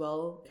bigger as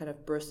well, kind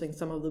of bursting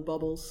some of the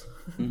bubbles.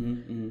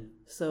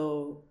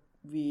 So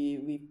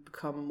we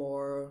become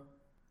more...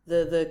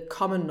 The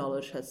common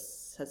knowledge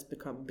has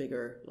become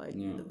bigger. Like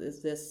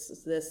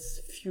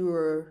there's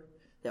fewer...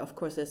 Yeah, of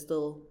course, there's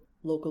still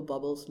local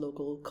bubbles,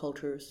 local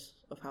cultures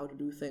of how to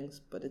do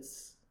things, but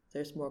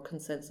there's more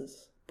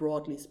consensus,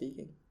 broadly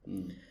speaking.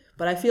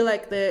 But I feel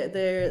like there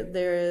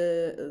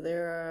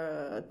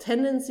are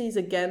tendencies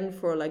again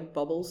for like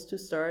bubbles to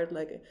start,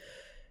 like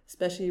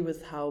especially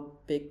with how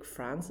big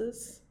France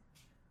is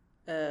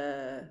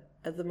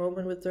at the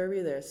moment with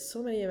Derby. There's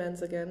so many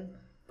events again.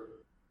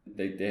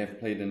 They have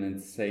played an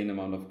insane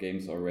amount of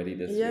games already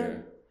this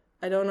year.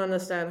 I don't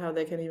understand how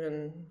they can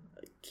even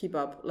keep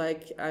up.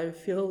 Like I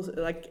feel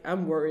like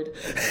I'm worried.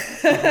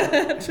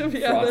 To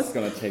be honest, France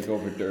gonna take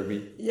over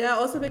Derby. Yeah,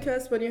 also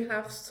because when you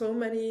have so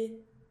many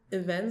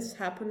events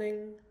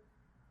happening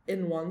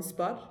in one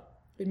spot.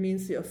 It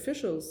means the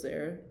officials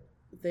there,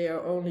 they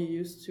are only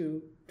used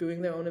to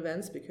doing their own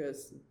events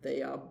because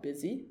they are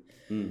busy,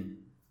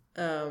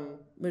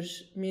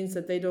 which means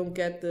that they don't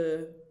get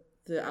the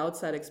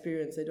outside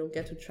experience. They don't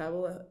get to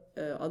travel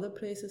other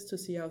places to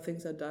see how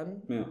things are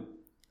done. Yeah.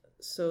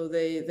 So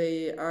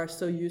they are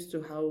so used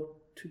to how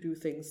to do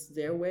things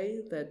their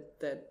way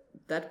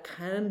that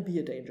can be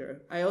a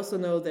danger. I also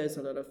know there's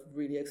a lot of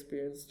really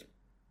experienced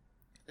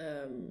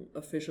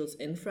officials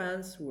in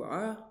France who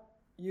are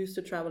used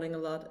to traveling a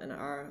lot and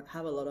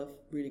have a lot of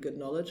really good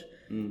knowledge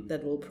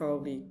that will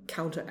probably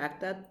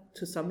counteract that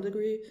to some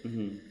degree.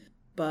 Mm-hmm.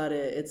 But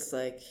it's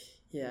like,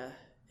 yeah,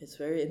 it's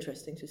very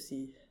interesting to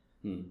see.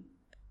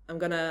 I'm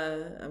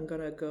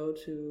gonna go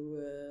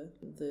to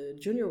the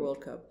Junior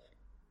World Cup.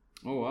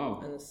 Oh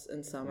wow!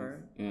 In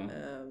summer, yeah.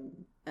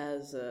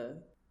 As a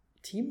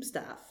team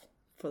staff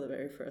for the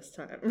very first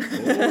time.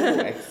 Oh,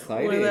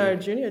 exciting! With our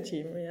junior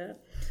team, yeah.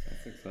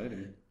 That's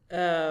exciting.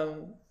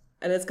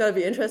 And it's gonna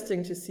be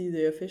interesting to see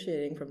the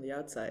officiating from the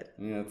outside.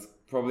 Yeah, it's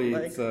probably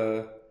like,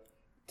 it's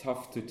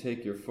tough to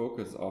take your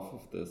focus off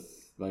of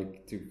this,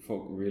 like to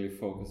really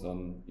focus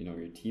on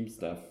your team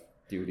staff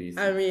duties.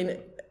 I mean,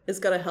 it's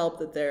gonna help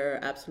that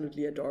they're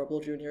absolutely adorable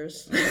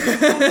juniors.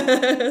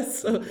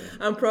 So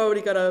I'm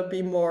probably gonna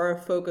be more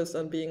focused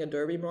on being a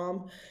derby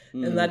mom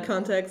in that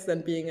context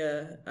than being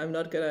I'm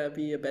not gonna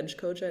be a bench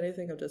coach or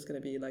anything. I'm just gonna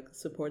be like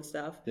support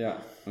staff. Yeah.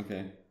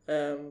 Okay.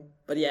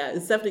 But yeah,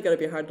 it's definitely gonna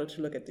be hard not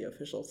to look at the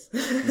officials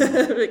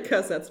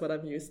because that's what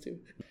I'm used to.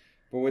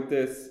 But with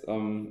this,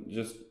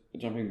 just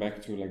jumping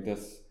back to like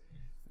this.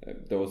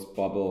 Those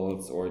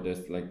bubbles or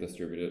this like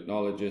distributed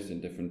knowledges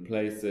in different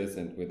places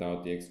and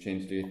without the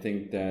exchange, do you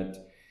think that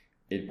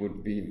it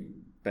would be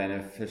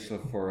beneficial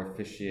for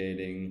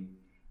officiating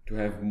to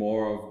have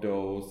more of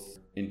those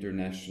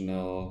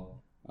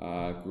international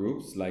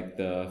groups like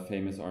the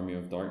famous Army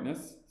of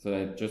Darkness, so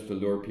that just to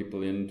lure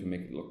people in, to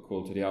make it look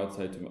cool to the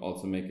outside, to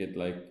also make it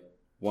like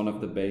one of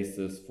the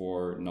bases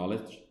for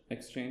knowledge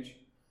exchange?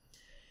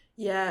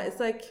 Yeah, it's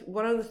like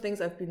one of the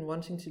things I've been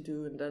wanting to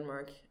do in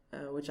Denmark,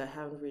 which I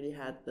haven't really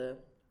had the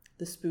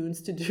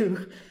spoons to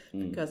do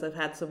because I've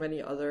had so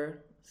many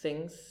other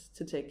things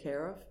to take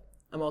care of.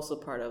 I'm also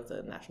part of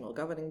the national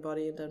governing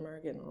body in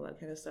Denmark and all that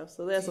kind of stuff.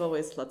 So there's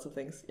always lots of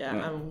things. Yeah.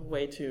 I'm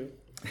way too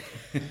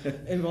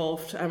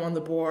involved. I'm on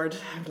the board.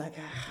 I'm like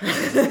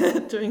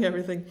doing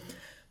everything.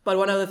 But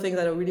one of the things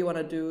that I really want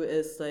to do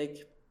is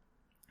like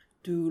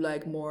do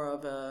like more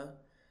of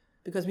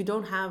because we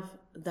don't have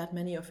that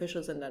many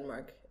officials in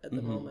Denmark at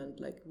the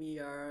moment. Like we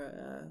are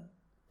a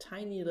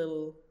tiny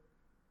little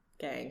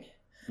gang.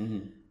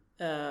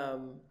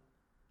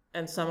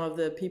 And some of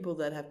the people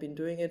that have been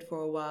doing it for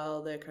a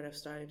while, they're kind of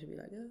starting to be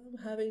like,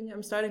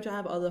 I'm starting to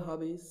have other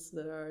hobbies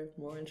that are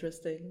more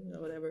interesting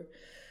or whatever.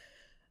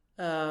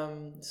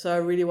 So I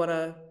really want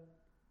to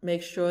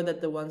make sure that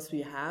the ones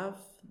we have,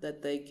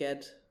 that they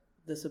get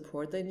the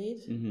support they need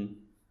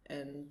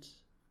and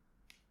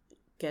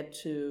get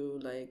to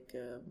like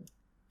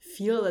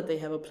feel that they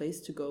have a place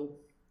to go.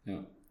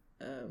 Yeah.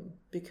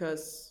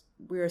 Because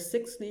we are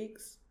 6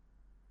 leagues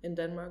in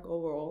Denmark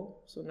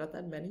overall, so not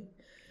that many.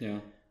 Yeah.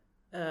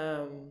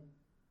 And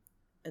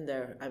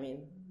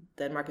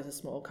Denmark is a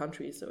small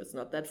country, so it's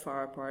not that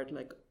far apart.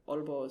 Like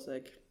Aalborg is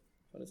like,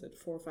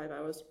 4 or 5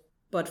 hours.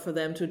 But for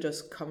them to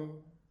just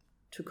come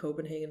to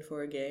Copenhagen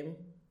for a game,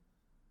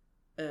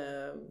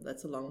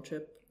 that's a long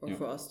trip. Or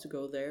for us to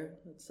go there,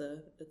 it's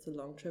a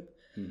long trip.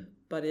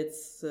 But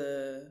it's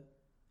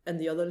and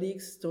the other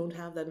leagues don't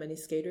have that many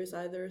skaters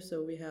either.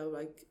 So we have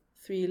like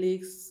 3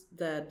 leagues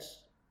that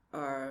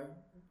are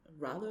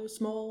rather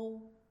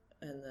small,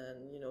 and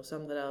then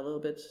some that are a little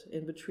bit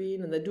in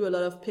between, and they do a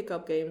lot of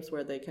pickup games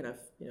where they kind of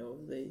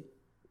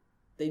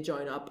they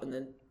join up and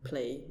then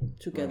play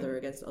together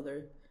against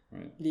other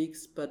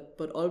leagues. But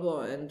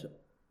Aalborg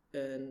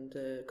and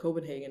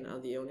Copenhagen are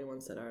the only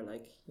ones that are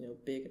like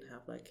big and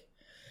have like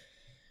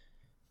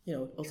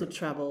also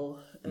travel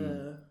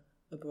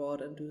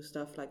abroad and do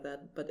stuff like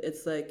that. But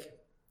it's like,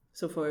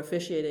 so for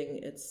officiating,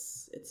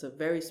 it's a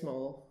very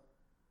small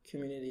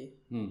community.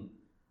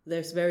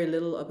 There's very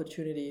little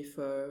opportunity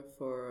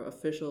for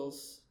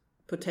officials,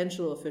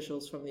 potential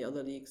officials from the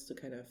other leagues to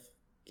kind of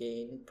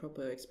gain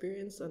proper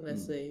experience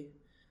unless they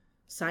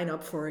sign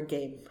up for a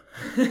game.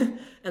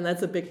 And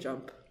that's a big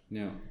jump.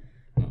 Yeah.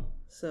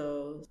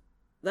 So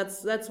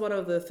that's one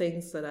of the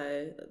things that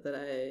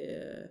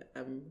I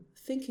am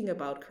thinking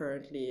about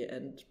currently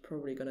and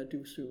probably gonna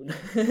do soon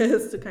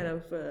is to kind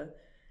of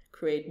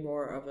create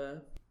more of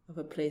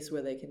a place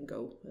where they can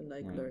go and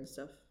like learn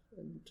stuff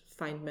and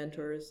find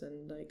mentors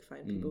and like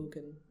find people who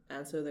can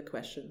answer the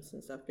questions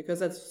and stuff, because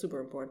that's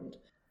super important.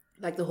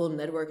 Like the whole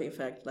networking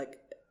effect. Like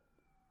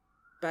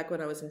back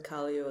when I was in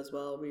Kallio as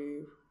well,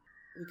 we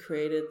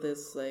created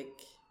this like,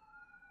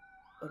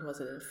 what was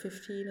it, in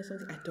 15 or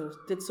something? I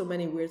did so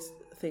many weird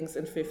things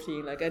in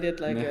 15. Like I did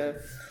like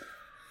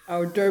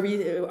our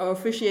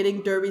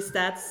officiating derby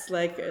stats,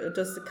 like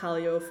just the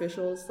Calio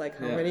officials, like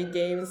how many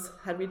games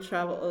had we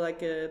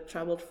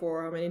traveled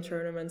for, how many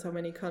tournaments, how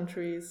many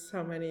countries,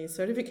 how many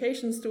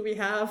certifications do we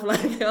have,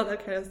 like all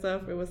that kind of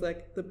stuff. It was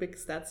like the big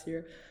stats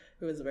here.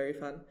 It was very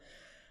fun.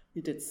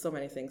 We did so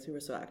many things. We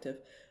were so active.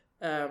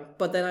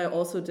 But then I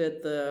also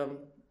did the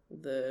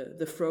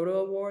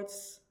Frodo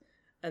Awards,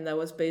 and that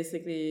was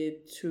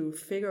basically to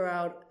figure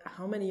out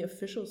how many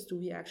officials do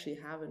we actually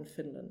have in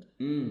Finland.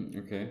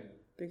 Okay.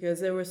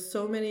 Because there were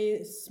so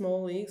many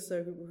small leagues,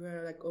 there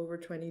were like over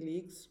 20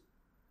 leagues.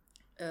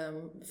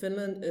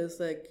 Finland is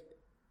like,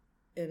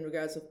 in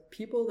regards of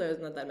people, there's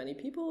not that many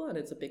people, and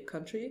it's a big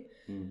country.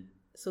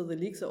 So the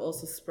leagues are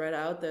also spread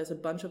out. There's a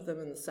bunch of them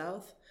in the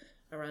south,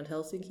 around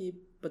Helsinki,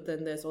 but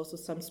then there's also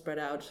some spread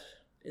out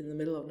in the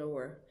middle of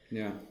nowhere.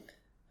 Yeah.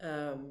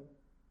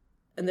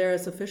 And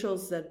there's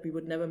officials that we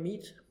would never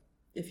meet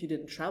if you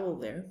didn't travel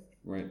there.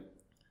 Right.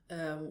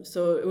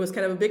 So it was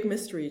kind of a big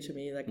mystery to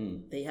me, like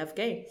they have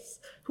games.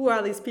 Who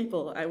are these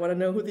people? I want to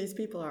know who these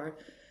people are.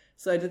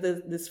 So I did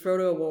this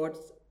Frodo Award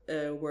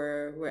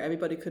where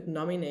everybody could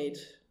nominate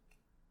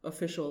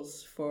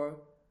officials for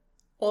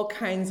all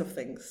kinds of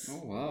things.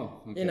 Oh,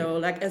 wow. Okay. You know,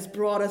 like as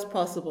broad as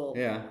possible.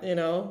 Yeah. You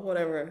know,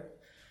 whatever.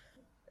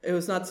 It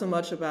was not so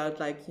much about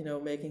like, you know,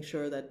 making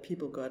sure that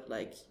people got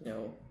like, you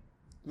know,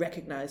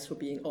 recognized for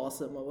being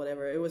awesome or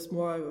whatever. It was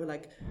more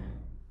like,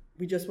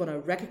 we just want to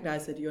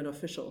recognize that you're an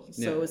official.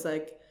 So it was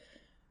like,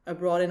 I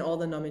brought in all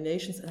the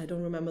nominations, and I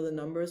don't remember the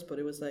numbers, but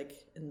it was like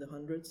in the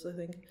hundreds, I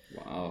think.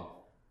 Wow.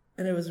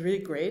 And it was really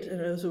great.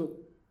 And it was a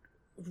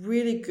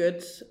really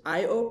good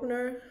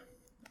eye-opener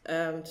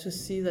to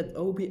see that,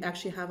 we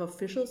actually have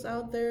officials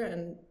out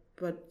there.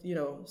 But, you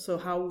know, so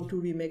how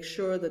do we make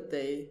sure that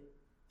they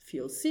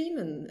feel seen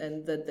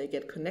and that they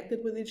get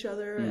connected with each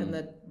other and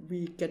that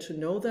we get to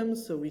know them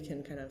so we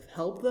can kind of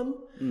help them?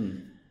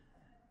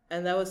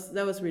 And that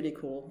was really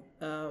cool.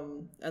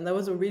 And that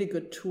was a really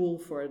good tool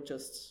for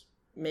just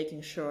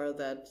making sure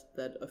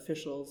that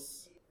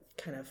officials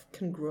kind of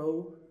can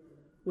grow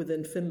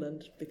within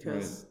Finland,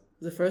 because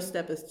the first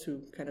step is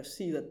to kind of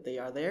see that they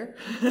are there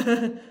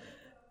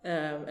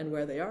and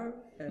where they are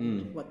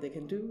and what they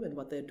can do and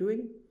what they're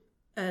doing.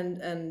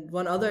 And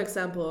one other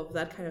example of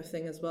that kind of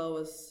thing as well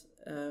was,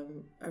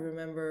 I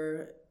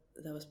remember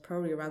that was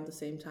probably around the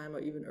same time or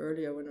even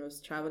earlier when I was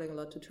traveling a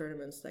lot to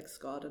tournaments like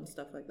Scott and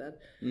stuff like that.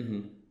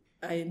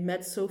 I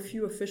met so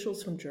few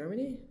officials from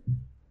Germany.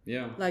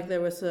 Yeah. Like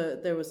there was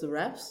the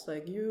refs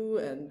like you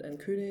and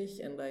König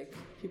and like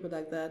people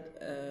like that,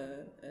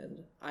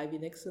 and Ivy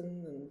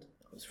Nixon, and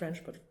I was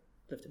French but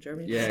lived in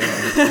Germany. Yeah.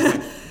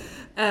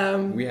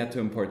 We had to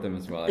import them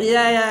as well.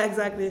 Yeah,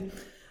 exactly.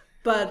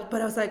 But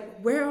I was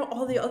like, where are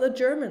all the other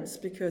Germans?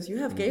 Because you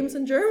have games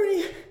in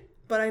Germany,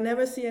 but I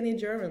never see any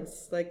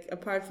Germans, like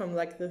apart from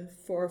like the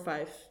 4 or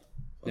 5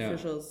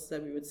 officials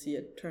that we would see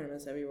at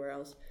tournaments everywhere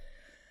else.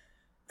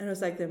 And I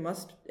was like, they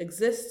must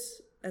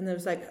exist. And I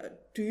was like,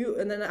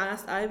 and then I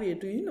asked Ivy,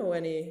 do you know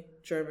any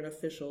German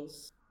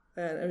officials?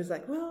 And I was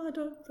like,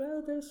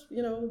 there's,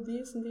 you know,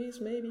 these and these,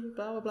 maybe,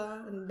 blah, blah,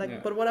 blah. And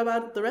like, but what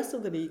about the rest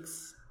of the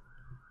leagues?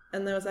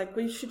 And I was like,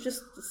 well, you should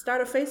just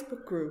start a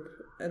Facebook group.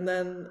 And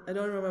then I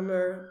don't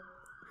remember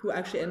who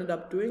actually ended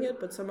up doing it,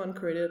 but someone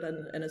created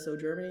an NSO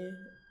Germany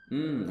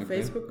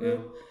Facebook group.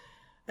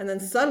 Yeah. And then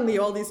suddenly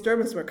all these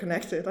Germans were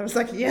connected. I was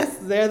like, yes,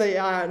 there they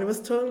are. And it was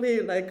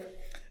totally like,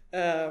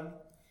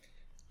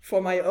 for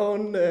my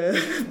own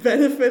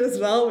benefit as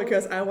well,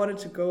 because I wanted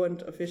to go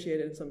and officiate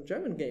in some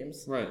German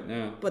games. Right,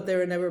 yeah. But they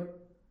were never,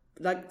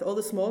 like all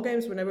the small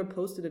games were never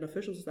posted in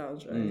officials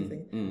lounge or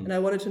anything. And I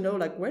wanted to know,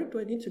 like, where do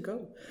I need to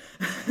go?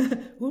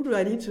 Who do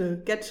I need to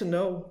get to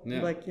know?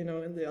 Yeah. Like, you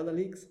know, in the other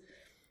leagues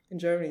in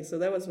Germany. So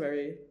that was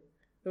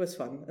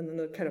fun. And then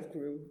it kind of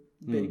grew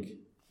big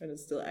and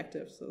it's still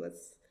active. So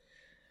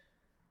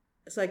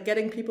it's like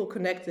getting people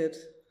connected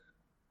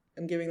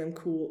and giving them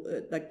cool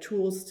like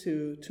tools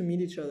to meet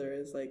each other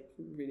is like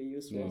really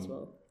useful as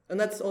well. And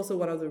that's also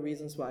one of the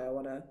reasons why I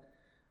want to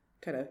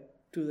kind of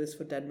do this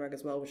for Denmark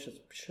as well, which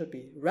should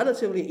be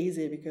relatively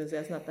easy because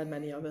there's not that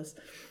many of us.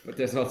 But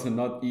there's also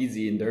not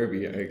easy in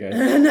Derby, I guess.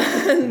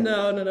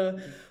 No.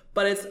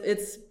 But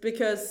it's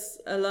because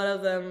a lot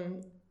of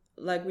them,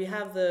 like we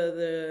have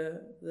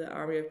the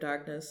Army of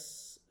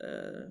Darkness,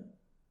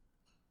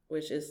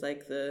 which is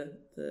like the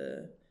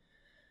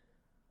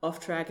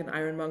off-track and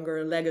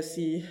Ironmonger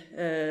legacy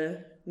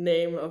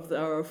name of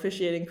our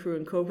officiating crew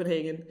in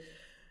Copenhagen,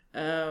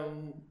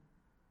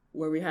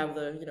 where we have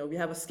we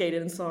have a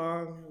skate-in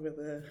song with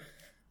a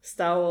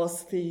Star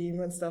Wars theme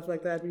and stuff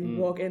like that. We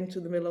walk into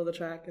the middle of the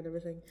track and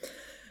everything.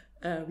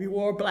 We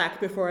wore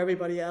black before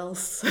everybody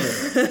else.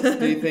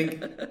 Do you think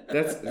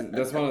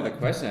that's one of the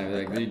questions?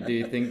 Like, do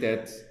you think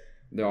that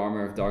the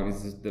Armor of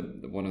Darkness is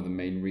one of the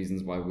main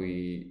reasons why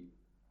we,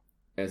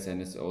 as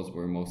NSOs,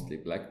 were mostly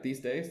black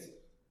these days?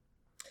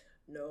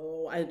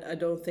 No, I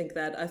don't think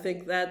that. I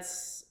think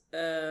that's.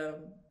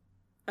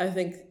 I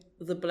think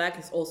the black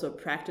is also a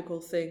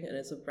practical thing and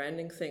it's a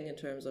branding thing in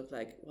terms of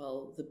like,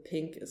 well, the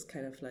pink is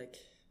kind of like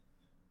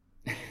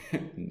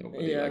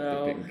Nobody liked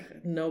the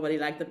pink. Nobody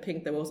liked the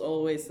pink. There was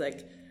always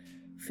like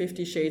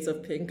 50 shades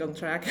of pink on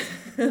track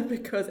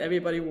because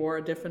everybody wore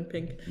a different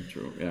pink.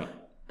 True, yeah.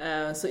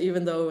 So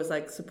even though it was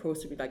like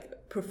supposed to be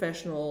like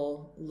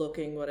professional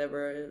looking,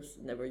 whatever, it was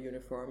never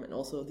uniform. And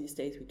also these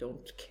days we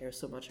don't care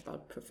so much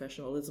about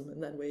professionalism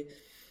in that way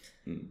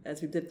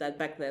as we did that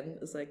back then.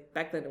 It's like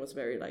back then it was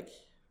very like,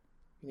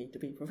 you need to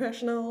be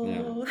professional.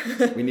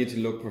 Yeah. We need to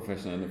look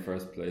professional in the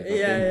first place.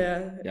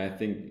 I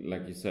think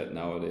like you said,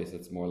 nowadays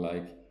it's more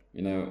like,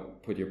 you know,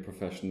 put your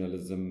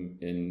professionalism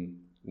in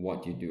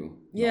what you do,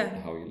 not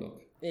how you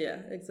look. Yeah,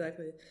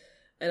 exactly.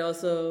 And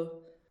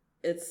also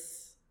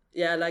it's,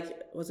 like,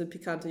 was it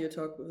Picante you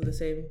talked with the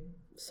same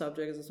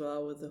subjects as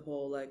well, with the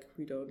whole, like,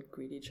 we don't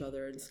greet each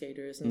other and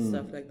skaters and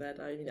stuff like that.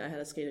 I mean, I had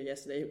a skater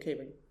yesterday who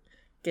came and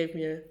gave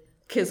me a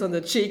kiss on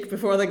the cheek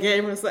before the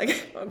game. It was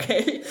like,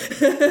 okay.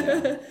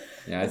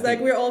 It's like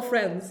we're all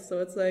friends. So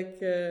it's like,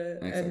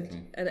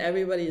 exactly. and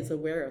everybody is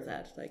aware of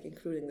that, like,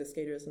 including the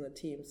skaters and the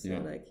teams. So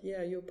like,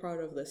 you're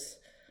part of this.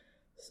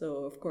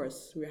 So, of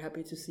course, we're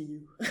happy to see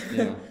you.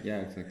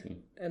 Exactly.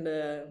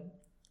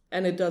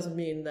 And it doesn't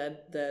mean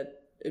that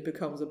it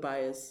becomes a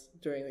bias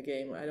during the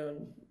game.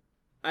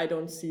 I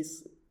don't see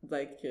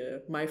like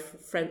my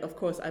friend. Of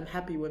course, I'm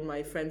happy when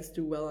my friends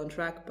do well on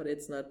track, but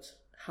it's not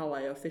how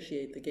I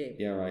officiate the game.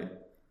 Yeah, right.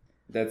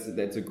 That's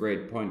a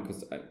great point,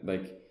 because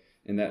like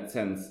in that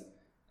sense,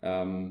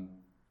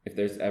 if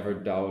there's ever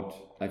doubt,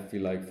 I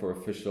feel like for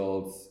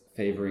officials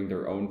favoring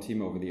their own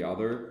team over the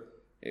other,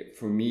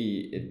 for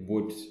me it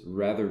would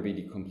rather be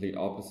the complete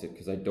opposite,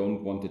 because I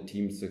don't want the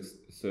team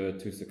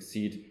to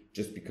succeed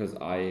just because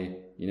I,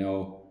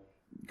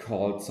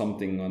 called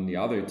something on the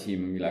other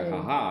team and be like,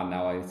 haha,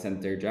 now I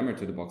sent their jammer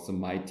to the box so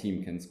my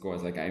team can score.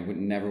 It's like, I would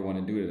never want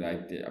to do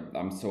that.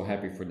 I'm so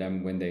happy for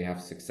them when they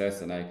have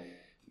success, and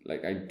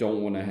I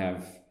don't want to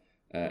have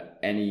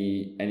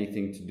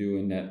anything to do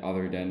in that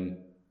other than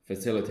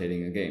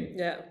facilitating a game.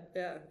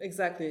 Yeah,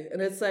 exactly.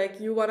 And it's like,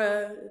 you want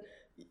to,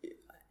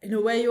 in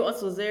a way, you're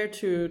also there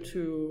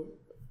to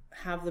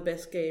have the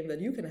best game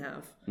that you can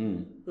have.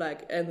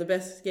 Like, and the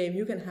best game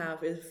you can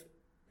have is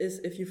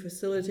if you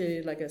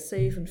facilitate like a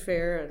safe and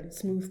fair and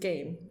smooth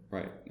game.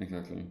 Right,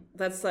 exactly.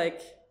 That's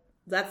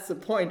the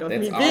point of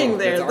me being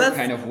there. That's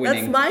kind of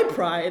winning. That's my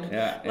pride.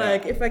 Yeah.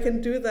 Like, if I can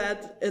do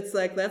that, it's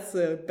like, that's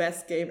the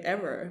best game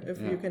ever.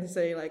 If you can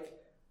say like,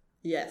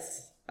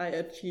 yes, I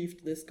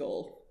achieved this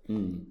goal.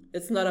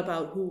 It's not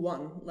about who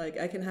won. Like,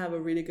 I can have a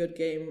really good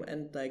game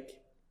and like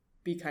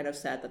be kind of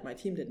sad that my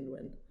team didn't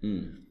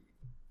win.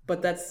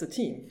 But that's the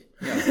team.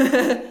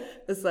 Yeah.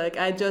 It's like,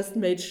 I just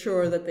made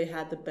sure that they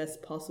had the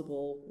best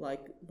possible,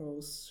 like,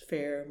 most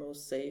fair,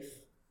 most safe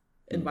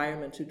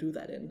environment to do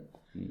that in.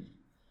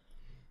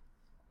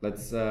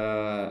 Let's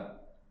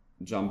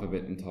jump a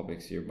bit in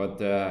topics here.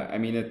 But, I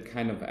mean, it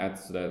kind of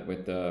adds to that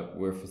with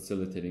we're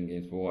facilitating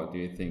games. But what do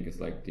you think is,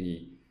 like,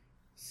 the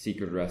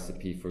secret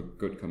recipe for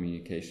good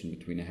communication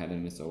between a head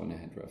NSO and a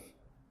head ref?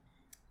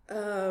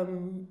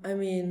 I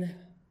mean,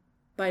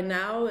 by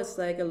now, it's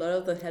like a lot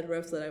of the head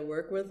refs that I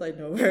work with, I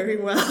know very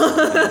well.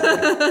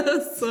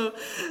 So,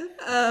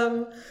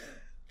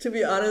 to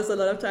be honest, a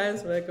lot of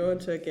times when I go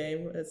into a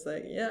game, it's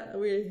like,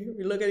 we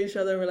look at each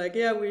other and we're like,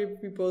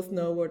 we both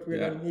know what we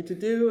need to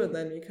do. And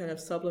then we kind of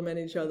supplement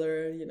each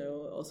other,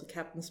 also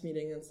captain's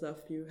meeting and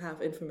stuff. You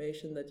have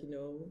information that,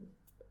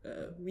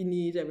 we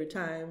need every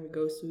time we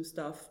go through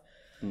stuff.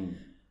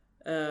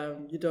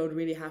 You don't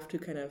really have to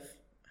kind of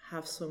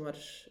have so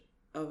much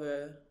of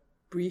a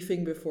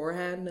briefing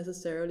beforehand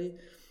necessarily,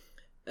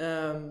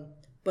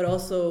 but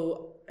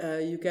also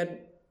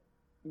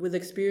with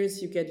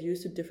experience you get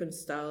used to different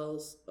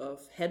styles of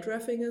head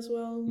reffing as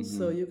well.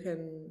 So you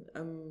can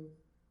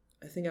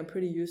I think I'm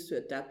pretty used to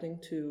adapting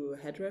to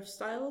head ref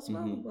style as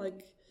well.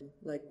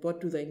 Like what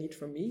do they need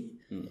from me?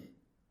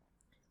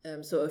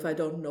 So if I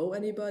don't know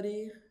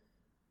anybody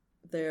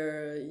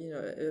there,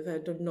 if I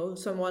don't know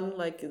someone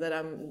like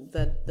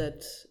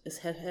that is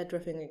head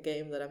reffing a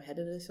game that I'm head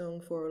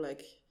NSOing for,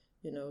 like,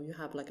 you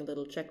have like a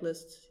little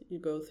checklist you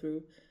go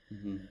through.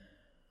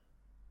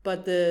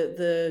 But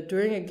the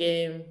during a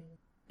game,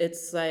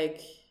 it's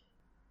like,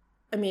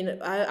 I mean,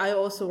 I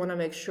also want to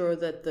make sure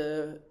that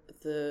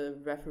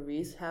the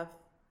referees have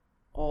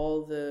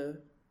all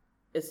the,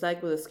 it's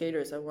like with the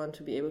skaters, I want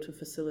to be able to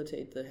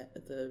facilitate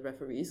the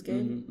referees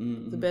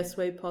game the best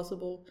way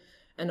possible.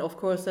 And of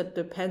course that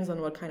depends on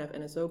what kind of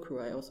NSO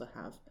crew I also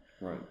have.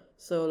 Right.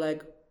 So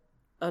like,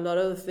 a lot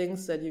of the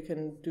things that you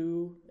can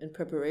do in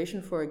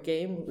preparation for a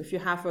game, if you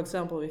have, for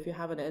example, if you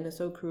have an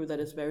NSO crew that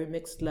is very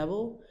mixed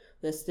level,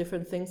 there's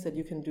different things that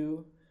you can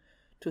do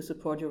to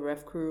support your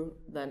ref crew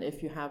than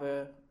if you have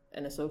a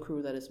NSO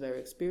crew that is very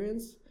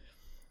experienced.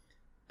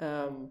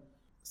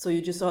 So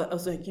you just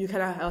also, you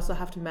kind of also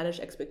have to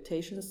manage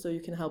expectations so you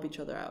can help each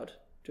other out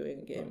during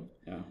a game.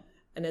 Yeah.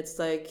 And it's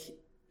like,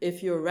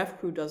 if your ref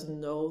crew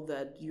doesn't know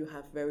that you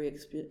have very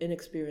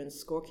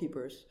inexperienced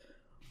scorekeepers,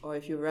 or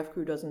if your ref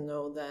crew doesn't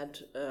know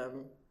that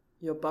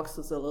your box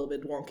is a little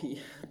bit wonky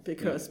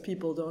because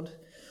people don't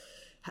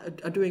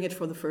are doing it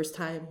for the first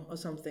time or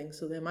something.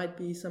 So there might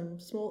be some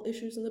small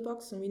issues in the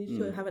box, and we need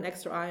to have an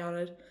extra eye on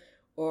it.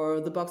 Or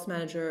the box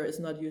manager is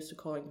not used to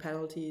calling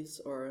penalties,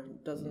 or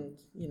doesn't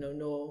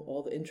know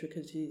all the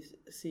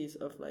intricacies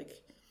of,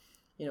 like,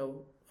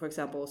 for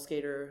example, a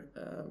skater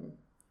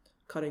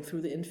cutting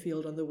through the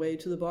infield on the way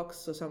to the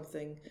box or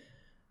something.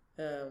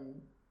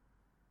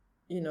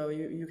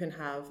 You can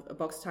have a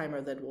box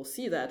timer that will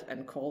see that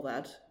and call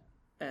that,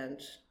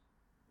 and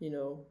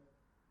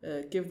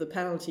give the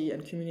penalty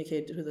and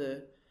communicate to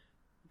the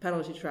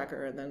penalty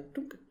tracker, and then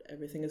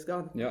everything is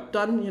gone. Yeah.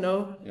 Done.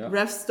 Yeah.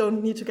 Refs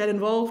don't need to get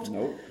involved.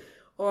 No.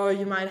 Or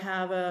you might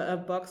have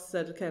a box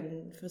that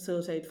can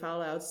facilitate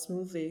foul outs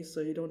smoothly,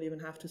 so you don't even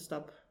have to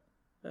stop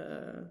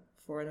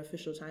for an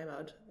official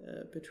timeout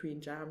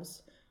between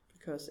jams,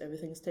 because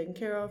everything's taken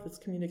care of. It's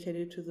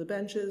communicated to the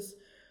benches.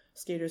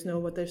 Skaters know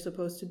what they're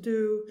supposed to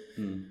do.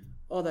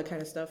 All that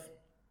kind of stuff.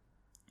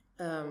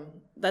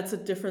 That's a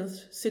different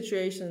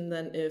situation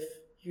than if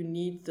you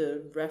need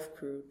the ref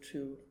crew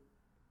to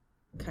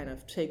kind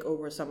of take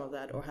over some of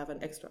that, or have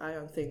an extra eye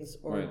on things,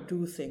 or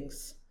do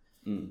things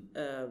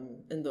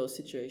in those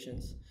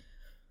situations.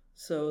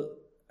 So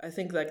I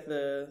think, like,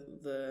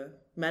 the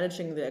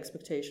managing the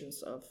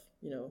expectations of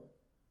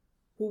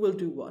who will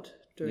do what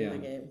during the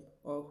game,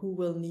 or who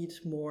will need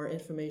more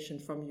information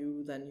from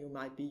you than you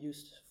might be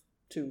used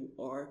to,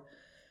 or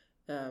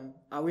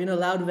are we in a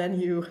loud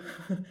venue?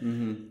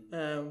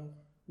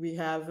 We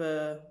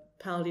have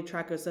penalty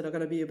trackers that are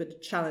going to be a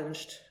bit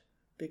challenged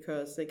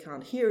because they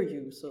can't hear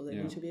you, so they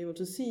need to be able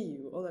to see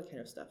you, all that kind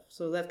of stuff.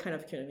 So that kind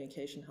of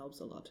communication helps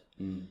a lot,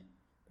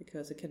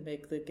 because it can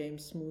make the game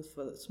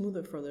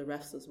smoother for the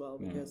refs as well,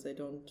 because they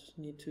don't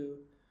need to,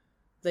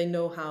 they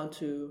know how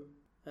to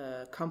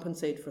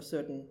compensate for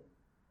certain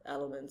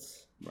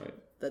elements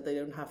that they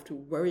don't have to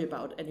worry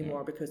about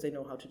anymore, because they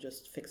know how to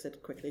just fix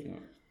it quickly. Yeah.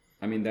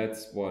 I mean,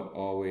 that's what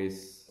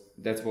always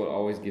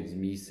gives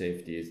me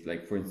safety, is,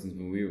 like, for instance,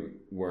 when we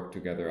work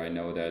together, I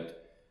know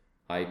that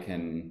I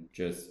can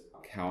just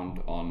count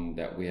on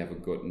that we have a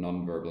good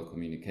non-verbal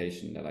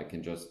communication, that I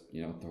can just,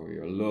 throw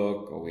you a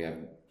look, or we have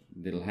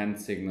little hand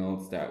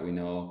signals that we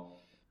know,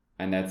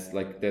 and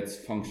that's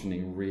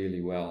functioning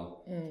really well.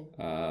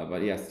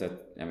 But yes,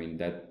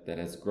 that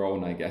has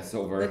grown, I guess,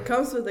 over. It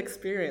comes with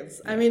experience.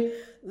 I mean,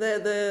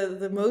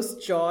 the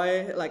most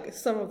joy, like,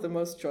 some of the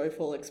most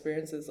joyful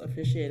experiences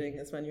officiating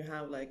is when you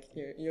have, like,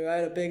 you're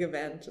at a big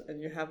event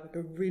and you have, like,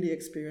 a really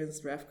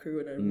experienced ref crew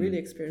and a really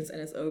experienced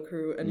NSO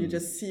crew, and you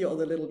just see all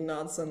the little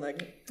nods and,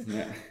 like,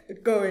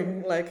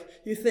 going, like,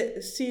 you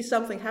see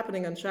something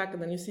happening on track,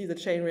 and then you see the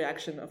chain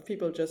reaction of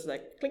people just,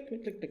 like, click,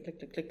 click, click, click, click,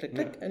 click, click, click,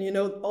 click, and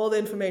all the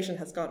information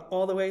has gone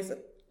all the ways,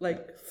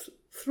 like,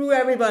 through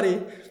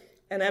everybody,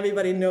 and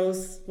everybody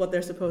knows what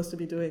they're supposed to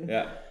be doing.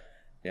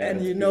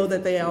 And you know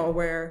that they are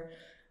aware,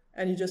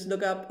 and you just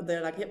look up,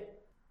 they're like,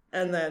 yep,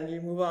 and then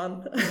you move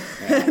on.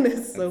 And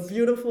it's so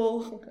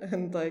beautiful,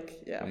 and,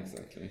 like,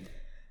 exactly,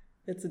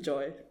 it's a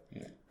joy.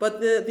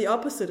 But the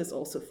opposite is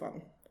also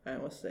fun, I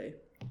must say.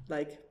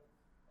 Like,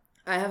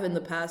 I have in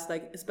the past,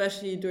 like,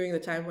 especially during the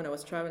time when I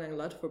was traveling a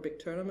lot for big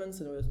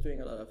tournaments, and I was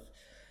doing a lot of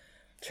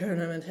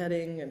tournament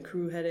heading and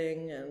crew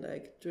heading, and,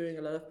 like, doing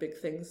a lot of big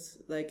things,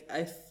 like,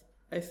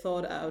 I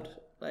thought out,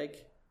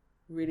 like,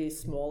 really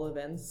small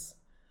events,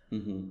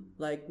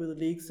 like, with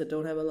leagues that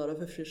don't have a lot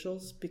of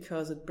officials,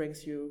 because it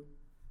brings you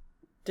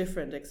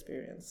different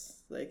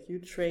experience. Like, you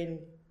train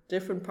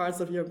different parts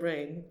of your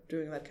brain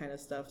doing that kind of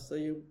stuff. So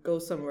you go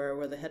somewhere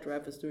where the head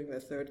ref is doing their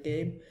third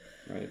game,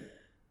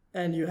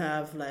 and you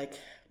have, like,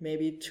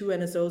 maybe 2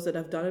 NSOs that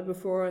have done it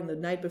before, and the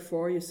night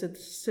before you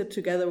sit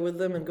together with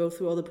them and go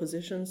through all the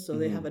positions, so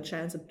they have a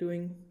chance of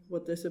doing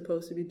what they're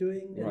supposed to be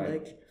doing, and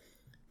like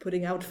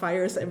putting out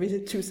fires every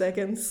 2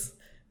 seconds.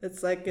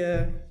 It's like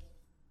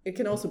it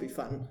can also be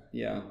fun.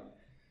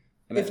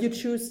 And if you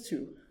choose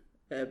to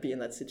be in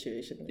that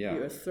situation,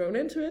 you're thrown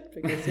into it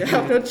because you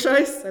have no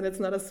choice, and it's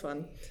not as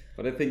fun.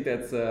 But I think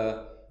that's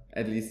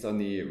at least on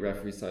the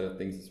referee side of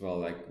things as well,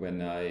 like, when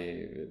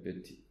I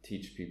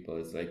teach people,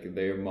 it's like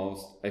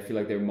I feel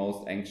like they're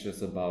most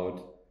anxious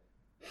about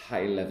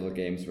high level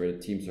games where the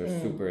teams are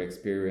super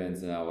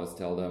experienced, and I always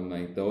tell them,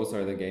 like, those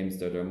are the games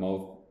that are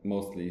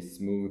mostly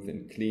smooth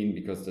and clean,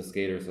 because the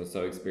skaters are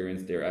so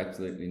experienced, they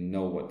absolutely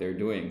know what they're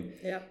doing.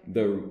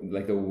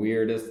 The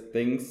weirdest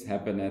things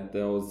happen at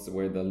those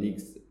where the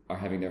leagues are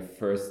having their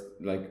first,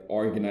 like,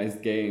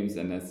 organized games,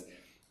 and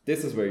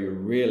this is where you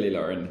really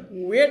learn.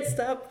 Weird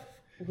stuff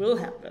will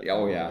happen.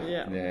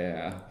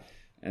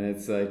 And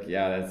it's like,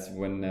 that's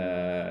when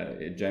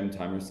jam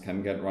timers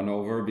can get run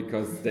over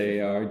because they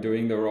are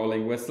doing the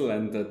rolling whistle,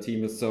 and the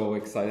team is so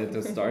excited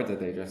to start that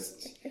they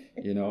just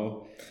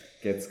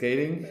get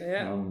skating.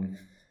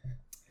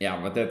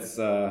 But that's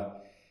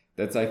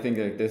I think,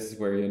 like, this is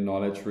where your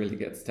knowledge really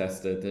gets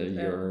tested.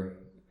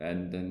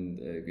 And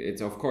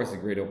it's, of course, a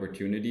great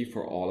opportunity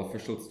for all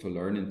officials to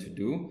learn and to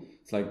do.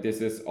 It's like, this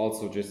is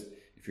also just,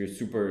 if you're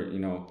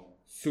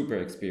super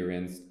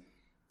experienced,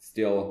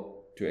 still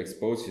to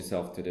expose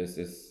yourself to this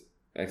is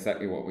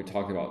exactly what we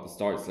talked about at the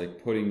start. It's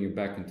like putting you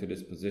back into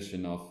this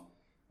position of,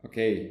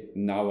 okay,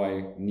 now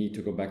I need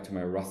to go back to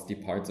my rusty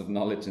parts of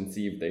knowledge and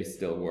see if they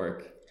still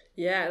work.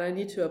 Yeah, and I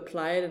need to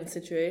apply it in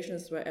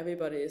situations where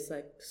everybody is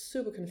like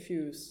super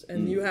confused,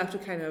 and you have to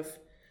kind of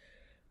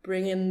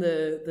bring in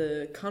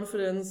the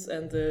confidence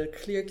and the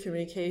clear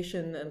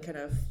communication and kind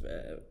of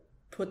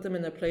put them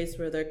in a place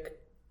where they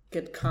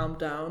get calmed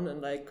down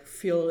and like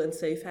feel in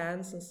safe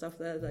hands and stuff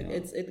like that. Like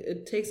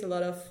it takes a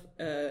lot of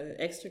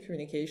extra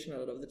communication a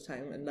lot of the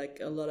time, and like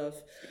a lot of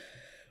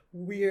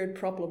weird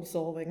problem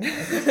solving.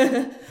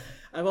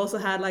 I've also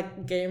had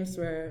like games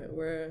where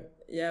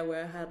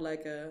I had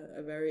like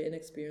a very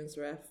inexperienced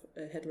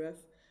head ref,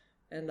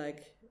 and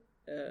like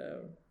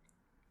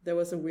there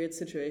was a weird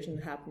situation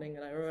happening,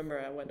 and I remember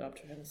I went up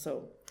to him.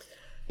 So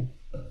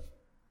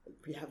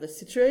we have this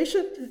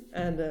situation,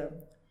 and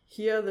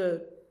here are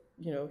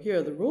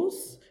the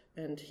rules,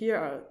 and here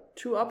are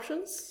two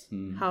options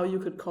how you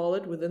could call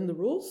it within the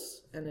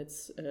rules, and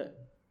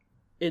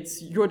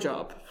it's your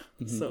job.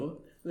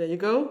 So there you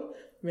go.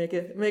 Make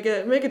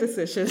a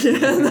decision.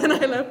 And then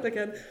I left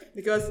again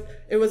because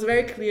it was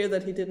very clear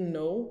that he didn't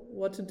know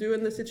what to do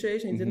in the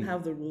situation. He didn't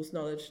have the rules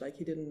knowledge. Like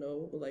he didn't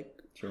know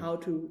how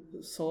to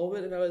solve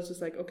it. And I was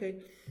just like,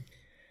 okay,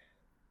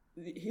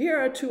 here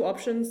are two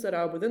options that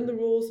are within the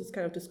rules. It's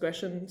kind of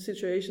discretion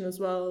situation as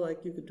well.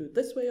 Like you could do it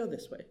this way or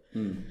this way.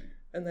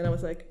 And then I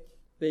was like,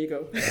 there you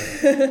go.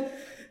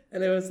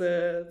 And it was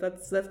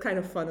that's kind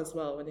of fun as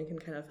well when you can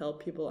kind of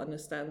help people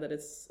understand that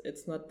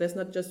there's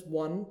not just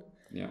one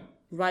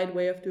right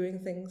way of doing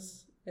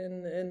things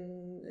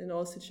in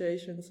all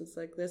situations. It's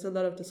like there's a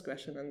lot of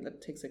discretion, and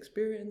that takes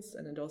experience,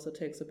 and it also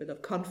takes a bit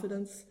of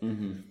confidence.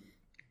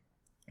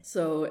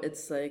 So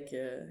it's like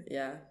and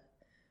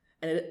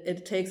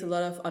it takes a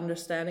lot of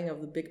understanding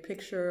of the big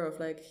picture of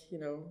like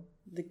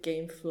the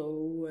game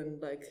flow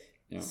and like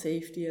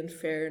safety and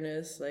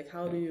fairness. Like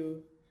how do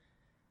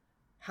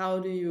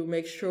you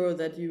make sure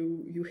that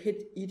you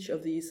hit each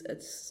of these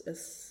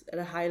at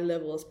a high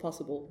level as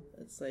possible?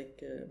 It's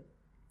like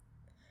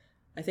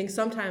I think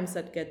sometimes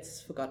that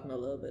gets forgotten a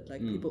little bit.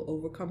 Like people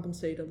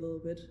overcompensate a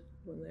little bit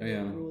when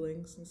they're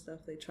rulings and stuff.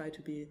 They try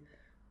to be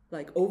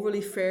like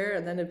overly fair,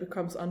 and then it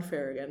becomes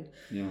unfair again.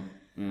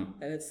 And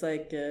it's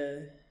like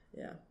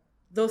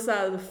those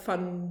are the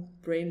fun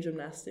brain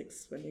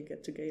gymnastics when you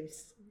get to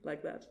games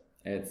like that.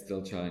 It's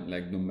still challenging.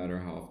 Like no matter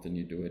how often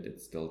you do it,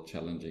 it's still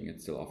challenging. It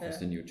still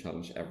offers a new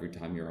challenge every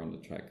time you're on the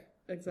track.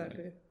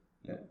 Exactly. Right?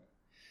 Yeah.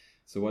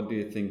 So what do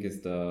you think is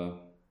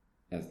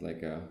as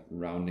like a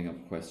rounding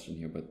up question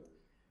here, but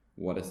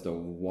what is the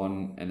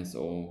one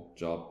NSO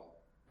job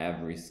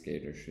every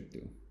skater should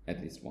do at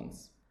least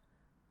once?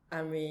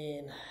 I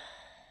mean,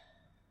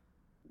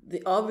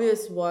 the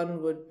obvious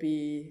one would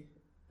be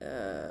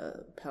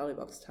penalty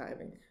box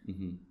timing.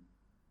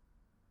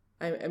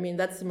 I mean,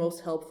 that's the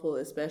most helpful,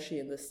 especially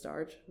in the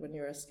start when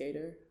you're a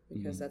skater,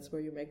 because that's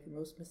where you make the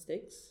most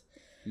mistakes.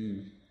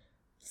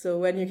 So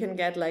when you can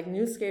get like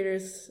new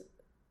skaters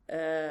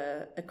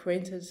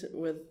acquainted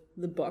with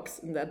the box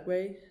in that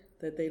way,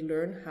 that they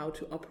learn how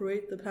to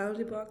operate the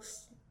penalty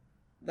box,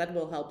 that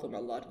will help them a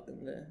lot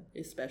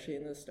especially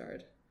in the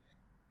start.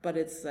 But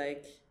it's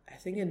like, I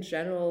think in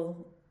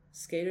general,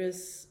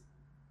 skaters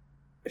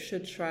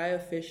should try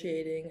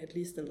officiating at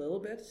least a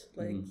little bit,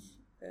 like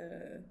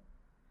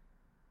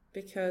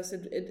because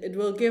it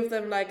will give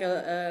them like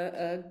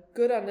a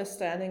good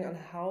understanding on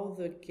how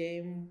the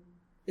game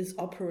is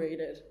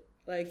operated,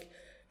 like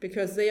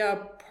because they are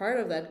part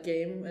of that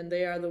game, and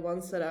they are the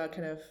ones that are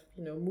kind of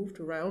moved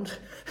around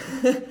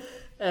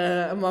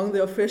among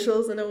the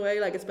officials in a way,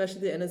 like especially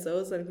the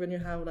NSOs, like when you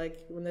have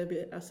like when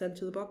they are sent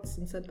to the box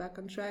and sent back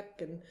on track,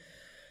 and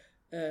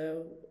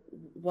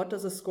what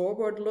does a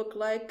scoreboard look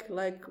like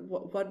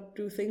what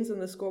do things in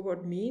the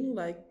scoreboard mean,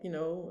 like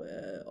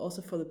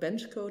also for the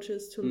bench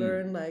coaches to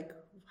learn, like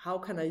how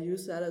can I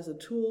use that as a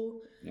tool,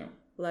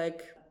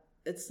 like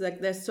it's like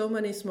there's so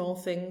many small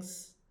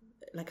things,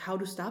 like how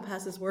do star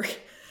passes work.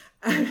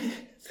 I mean,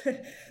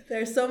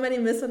 there's so many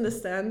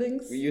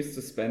misunderstandings. We used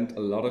to spend a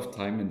lot of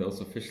time in those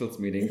officials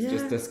meetings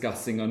just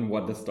discussing on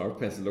what the star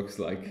pass looks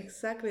like.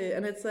 Exactly.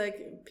 And it's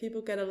like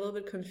people get a little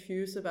bit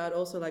confused about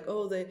also like,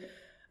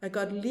 I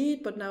got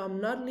lead, but now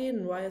I'm not lead,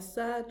 and why is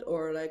that?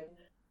 Or like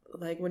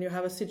when you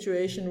have a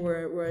situation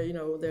where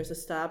there's a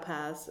star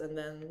pass, and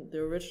then the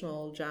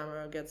original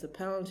jammer gets a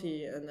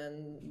penalty, and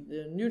then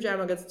the new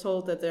jammer gets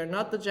told that they're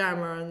not the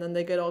jammer, and then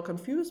they get all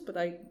confused. But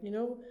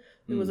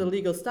there was a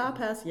legal star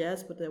pass,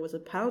 yes, but there was a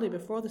penalty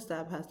before the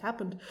star pass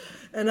happened,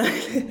 and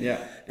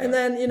and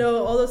then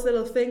all those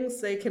little things,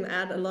 they can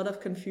add a lot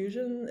of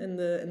confusion in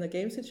the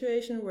game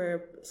situation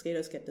where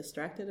skaters get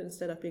distracted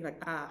instead of being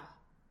like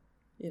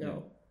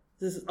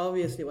this is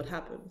obviously what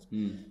happened.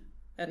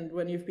 And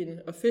when you've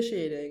been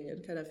officiating,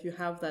 and kind of you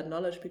have that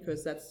knowledge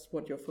because that's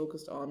what you're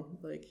focused on,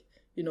 like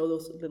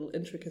those little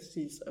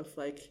intricacies of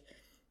like,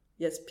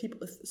 yes,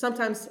 people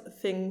sometimes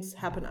things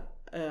happen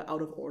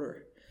out of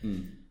order.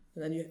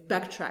 And then you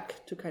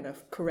backtrack to kind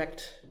of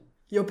correct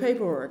your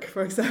paperwork,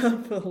 for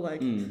example,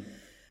 like,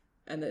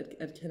 and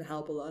it can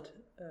help a lot.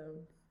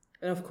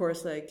 And of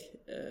course, like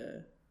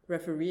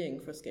refereeing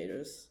for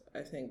skaters,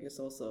 I think is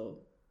also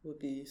would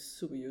be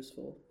super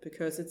useful,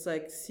 because it's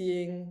like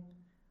seeing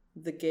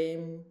the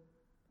game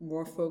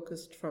more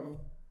focused from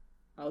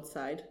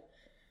outside,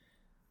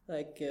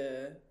 like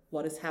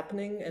what is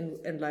happening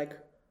and like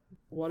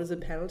what is a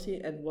penalty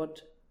and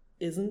what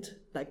isn't,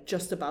 like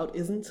just about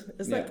isn't.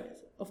 It's like,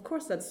 of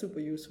course that's super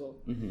useful,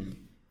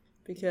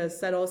 because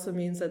that also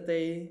means that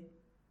they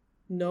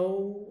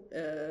know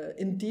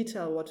in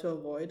detail what to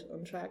avoid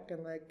on track,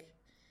 and like,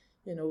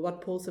 you know,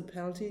 what pulls the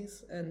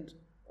penalties, and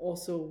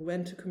also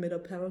when to commit a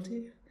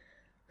penalty.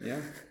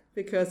 Yeah.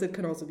 Because it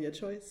can also be a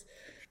choice.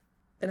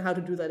 And how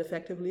to do that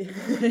effectively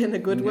in a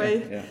good way.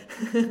 Yeah.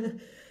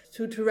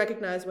 to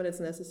recognize when it's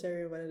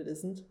necessary and when it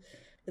isn't.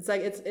 It's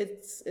like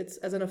it's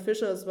as an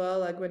official as well,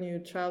 like when you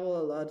travel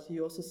a lot,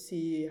 you also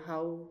see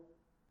how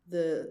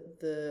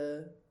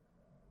the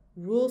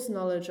rules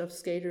knowledge of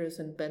skaters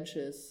and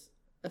benches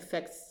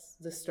affects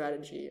the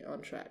strategy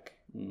on track.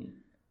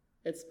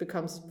 It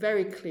becomes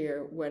very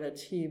clear when a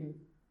team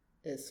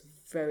is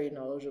very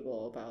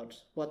knowledgeable about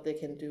what they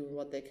can do and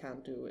what they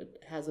can't do.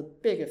 It has a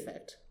big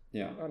effect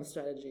on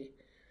strategy.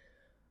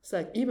 It's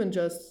like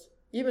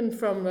even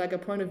from like a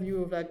point of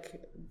view of like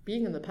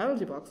being in the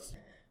penalty box,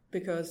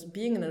 because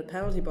being in a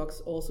penalty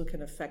box also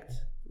can affect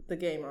the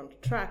game on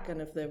track,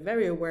 and if they're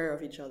very aware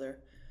of each other,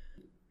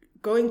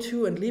 going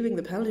to and leaving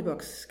the penalty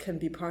box can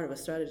be part of a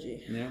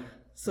strategy. Yeah.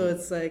 So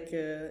it's like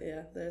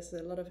there's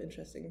a lot of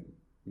interesting and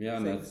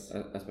things.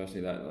 that's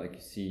especially that, like,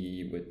 you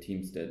see with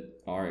teams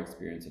that are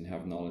experienced and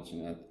have knowledge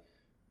in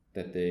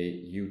that they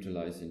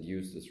utilize and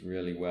use this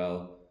really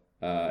well.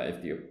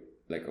 If the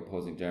like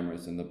opposing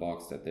jammers in the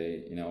box, that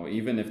they, you know,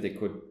 even if they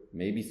could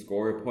maybe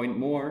score a point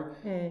more,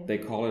 they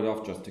call it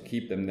off just to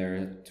keep them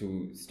there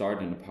to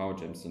start in a power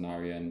jam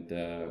scenario, and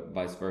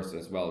vice versa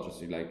as well, just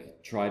to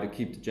like try to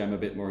keep the jam a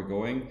bit more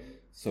going,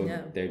 so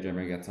their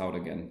jammer gets out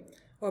again.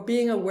 Or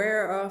being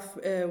aware of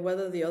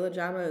whether the other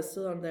jammer is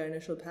still on their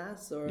initial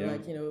pass, or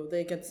like, you know,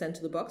 they get sent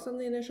to the box on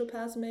the initial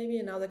pass maybe,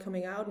 and now they're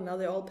coming out and now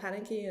they're all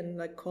panicky and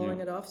like calling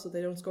it off so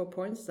they don't score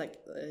points. It's like,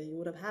 you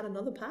would have had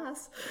another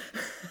pass.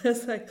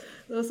 It's like,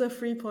 those are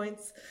 3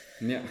 points.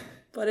 Yeah.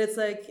 But it's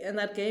like, and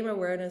that game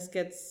awareness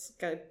gets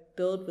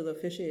built with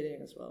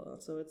officiating as well.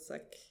 So it's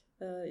like,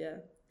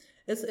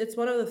 It's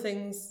one of the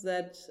things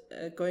that,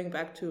 going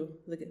back to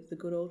the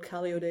good old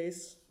Calio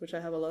days, which I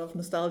have a lot of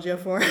nostalgia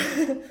for.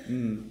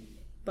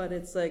 But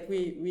it's like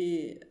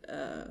we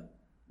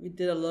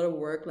did a lot of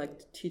work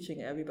like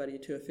teaching everybody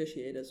to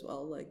officiate as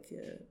well, like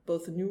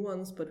both the new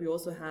ones, but we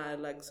also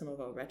had like some of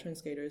our veteran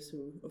skaters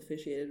who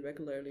officiated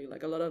regularly,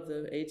 like a lot of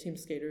the A-team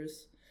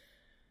skaters,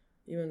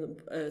 even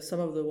some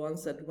of the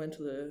ones that went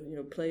to the, you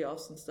know,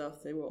 playoffs and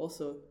stuff, they were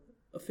also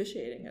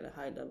officiating at a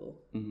high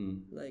level.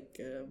 Like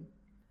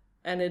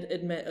and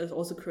it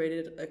also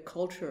created a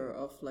culture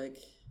of like,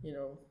 you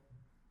know,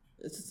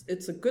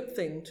 it's a good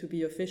thing to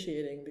be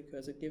officiating,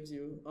 because it gives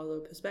you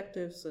other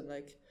perspectives, and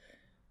like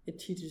it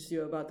teaches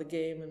you about the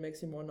game and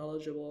makes you more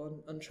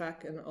knowledgeable on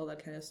track and all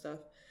that kind of stuff.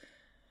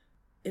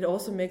 It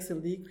also makes the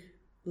league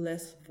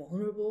less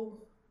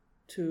vulnerable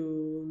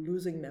to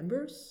losing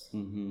members,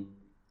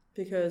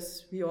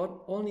 because we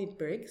all need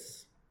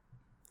breaks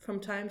from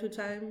time to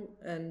time,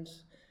 and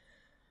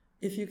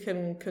if you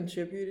can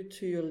contribute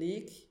to your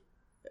league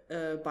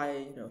by,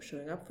 you know,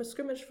 showing up for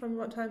scrimmage from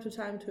time to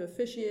time to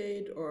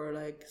officiate, or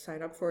like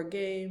sign up for a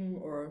game,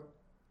 or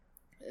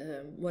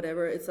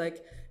whatever, it's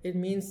like it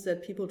means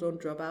that people don't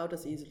drop out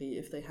as easily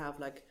if they have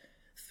like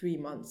 3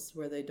 months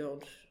where they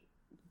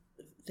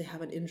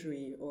have an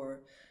injury,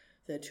 or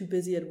they're too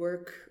busy at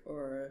work,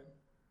 or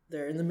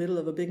they're in the middle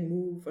of a big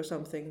move or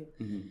something.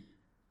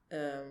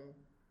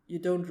 You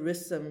don't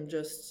risk them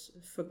just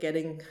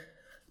forgetting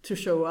to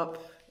show up,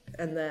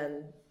 and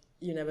then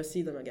you never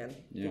see them again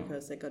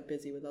because they got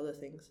busy with other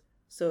things.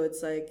 So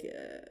it's like,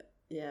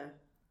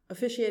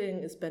 officiating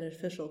is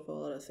beneficial for a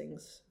lot of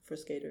things for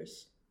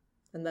skaters.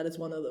 And that is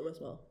one of them as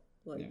well.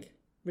 Like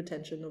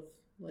retention of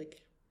like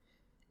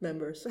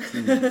members.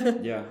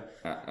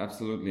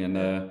 Absolutely. And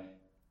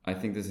I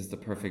think this is the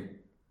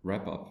perfect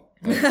wrap up.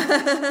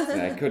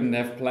 I couldn't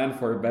have planned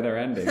for a better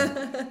ending.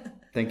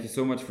 Thank you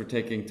so much for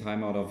taking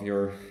time out of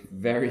your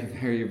very,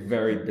 very,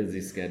 very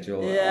busy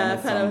schedule on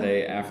a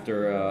Sunday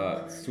after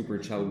a super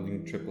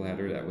challenging triple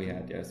header that we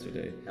had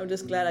yesterday. I'm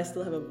just glad I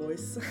still have a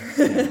voice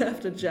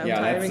after jam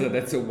timing.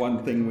 That's the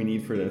one thing we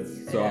need for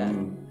this. So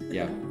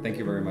thank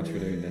you very much for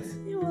doing this.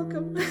 You're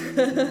welcome.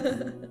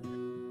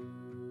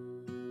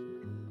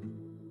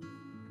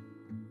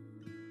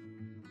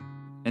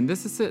 And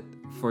this is it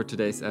for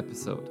today's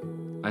episode.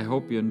 I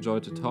hope you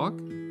enjoyed the talk,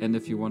 and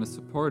if you want to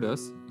support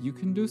us, you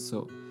can do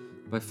so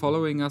by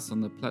following us on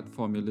the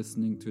platform you're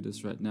listening to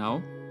this right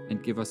now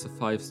and give us a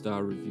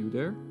 5-star review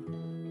there,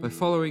 by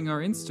following our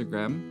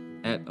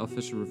Instagram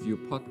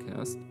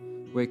 @officialreviewpodcast,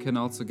 where you can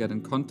also get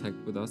in contact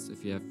with us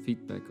if you have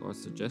feedback or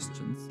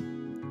suggestions,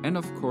 and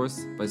of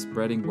course by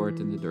spreading word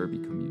in the Derby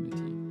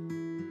community.